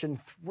resurrection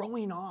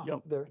throwing off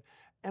their,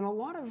 and a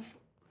lot of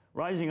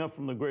rising up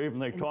from the grave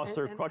and they toss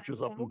their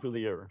crutches up into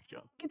the air. Yeah.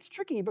 It's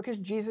tricky because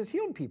Jesus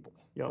healed people,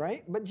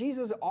 right? But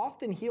Jesus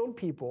often healed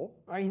people.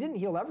 Right? He didn't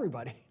heal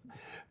everybody,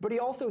 but he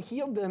also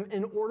healed them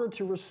in order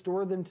to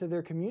restore them to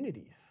their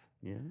communities.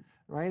 Yeah.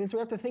 Right? And so we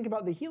have to think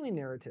about the healing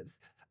narratives.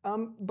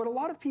 But a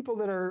lot of people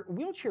that are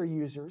wheelchair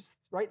users,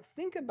 right,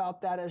 think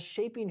about that as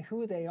shaping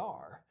who they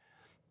are.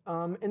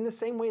 In the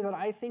same way that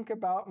I think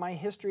about my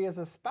history as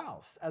a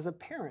spouse, as a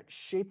parent,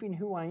 shaping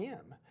who I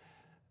am.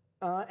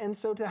 And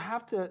so to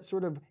have to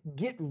sort of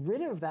get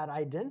rid of that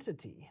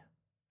identity,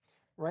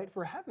 right,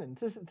 for heaven,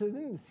 to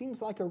them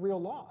seems like a real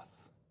loss.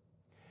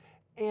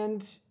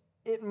 And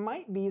it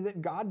might be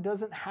that God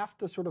doesn't have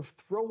to sort of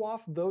throw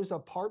off those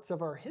parts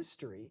of our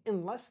history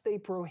unless they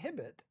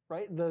prohibit,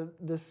 right,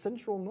 the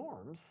central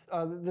norms,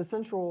 the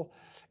central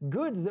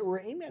goods that we're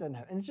aimed at in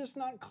heaven. And it's just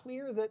not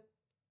clear that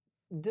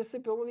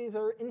disabilities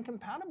are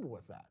incompatible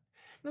with that.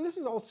 Now, this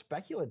is all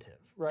speculative,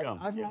 right?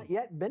 I've not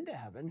yet been to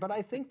heaven, but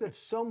I think that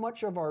so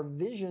much of our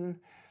vision,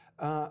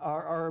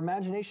 our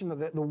imagination,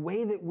 the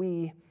way that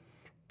we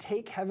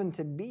take heaven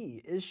to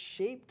be is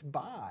shaped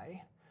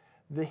by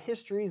the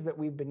histories that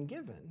we've been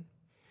given.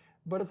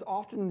 But it's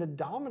often the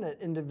dominant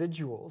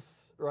individuals,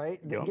 right,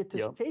 that get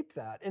to shape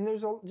that. And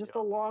there's just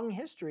a long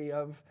history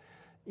of,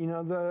 you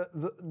know,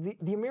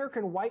 the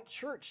American white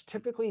church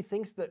typically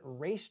thinks that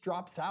race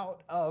drops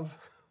out of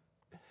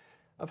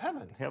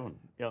heaven. Heaven,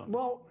 yeah.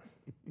 Well,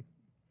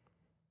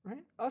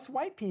 right, us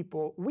white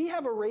people, we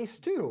have a race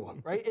too,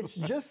 right? It's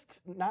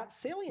just not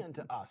salient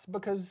to us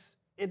because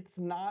it's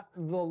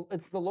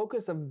the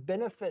locus of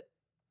benefit,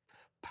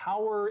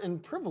 power,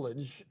 and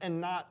privilege,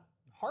 and not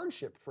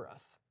hardship for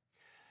us.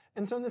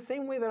 And so in the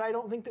same way that I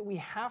don't think that we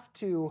have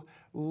to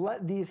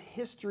let these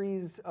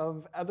histories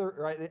of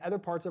the other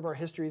parts of our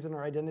histories and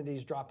our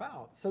identities drop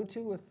out, so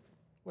too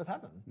with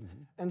heaven.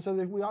 Mm-hmm. And so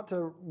that we ought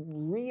to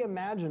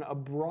reimagine a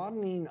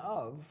broadening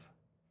of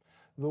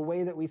the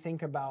way that we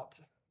think about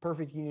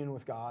perfect union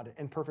with God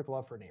and perfect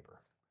love for neighbor.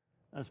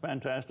 That's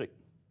fantastic.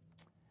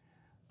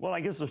 Well, I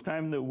guess it's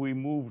time that we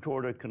move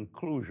toward a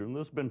conclusion.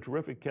 This has been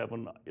terrific,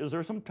 Kevin. Is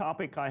there some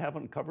topic I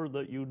haven't covered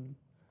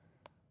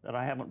that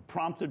I haven't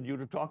prompted you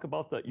to talk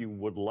about that you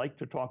would like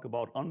to talk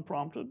about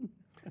unprompted?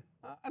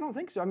 I don't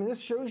think so. I mean,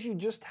 this shows you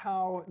just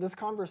how, this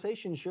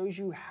conversation shows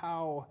you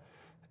how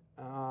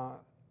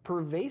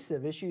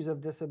pervasive issues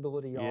of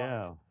disability are.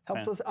 Yeah.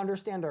 Helps us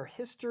understand our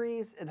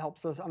histories. It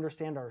helps us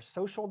understand our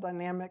social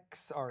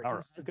dynamics, our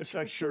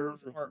architecture,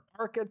 our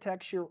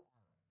architecture,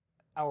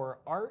 our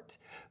art.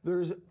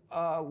 There's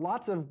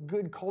lots of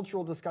good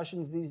cultural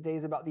discussions these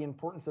days about the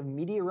importance of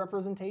media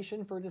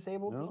representation for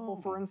disabled people,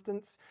 for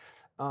instance.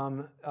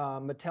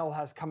 Mattel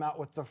has come out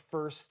with the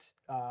first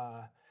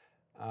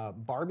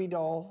Barbie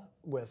doll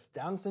with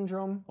Down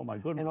syndrome. Oh my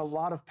goodness. And a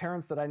lot of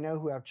parents that I know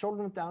who have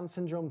children with Down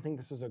syndrome think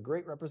this is a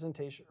great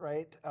representation,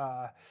 right?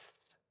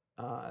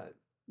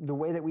 The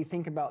way that we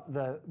think about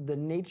the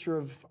nature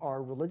of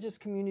our religious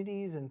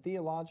communities and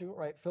theological,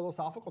 right,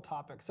 philosophical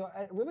topics. So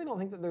I really don't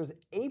think that there's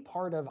a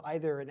part of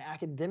either an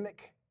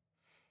academic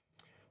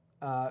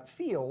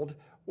field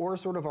or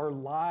sort of our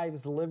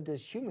lives lived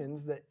as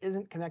humans that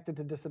isn't connected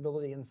to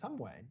disability in some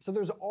way. So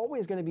there's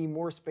always going to be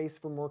more space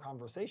for more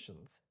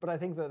conversations. But I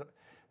think that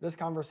this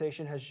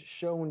conversation has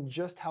shown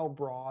just how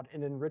broad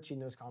and enriching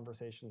those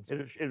conversations are.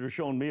 It has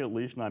shown me at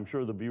least, and I'm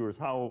sure the viewers,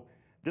 how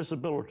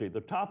disability,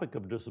 the topic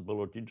of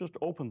disability, just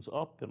opens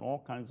up in all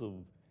kinds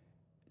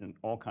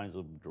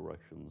of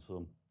directions.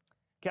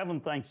 Kevin,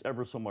 thanks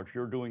ever so much.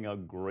 You're doing a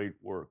great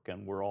work,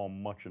 and we're all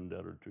much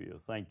indebted to you.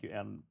 Thank you,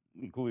 and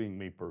including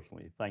me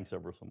personally. Thanks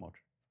ever so much.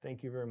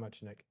 Thank you very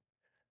much, Nick.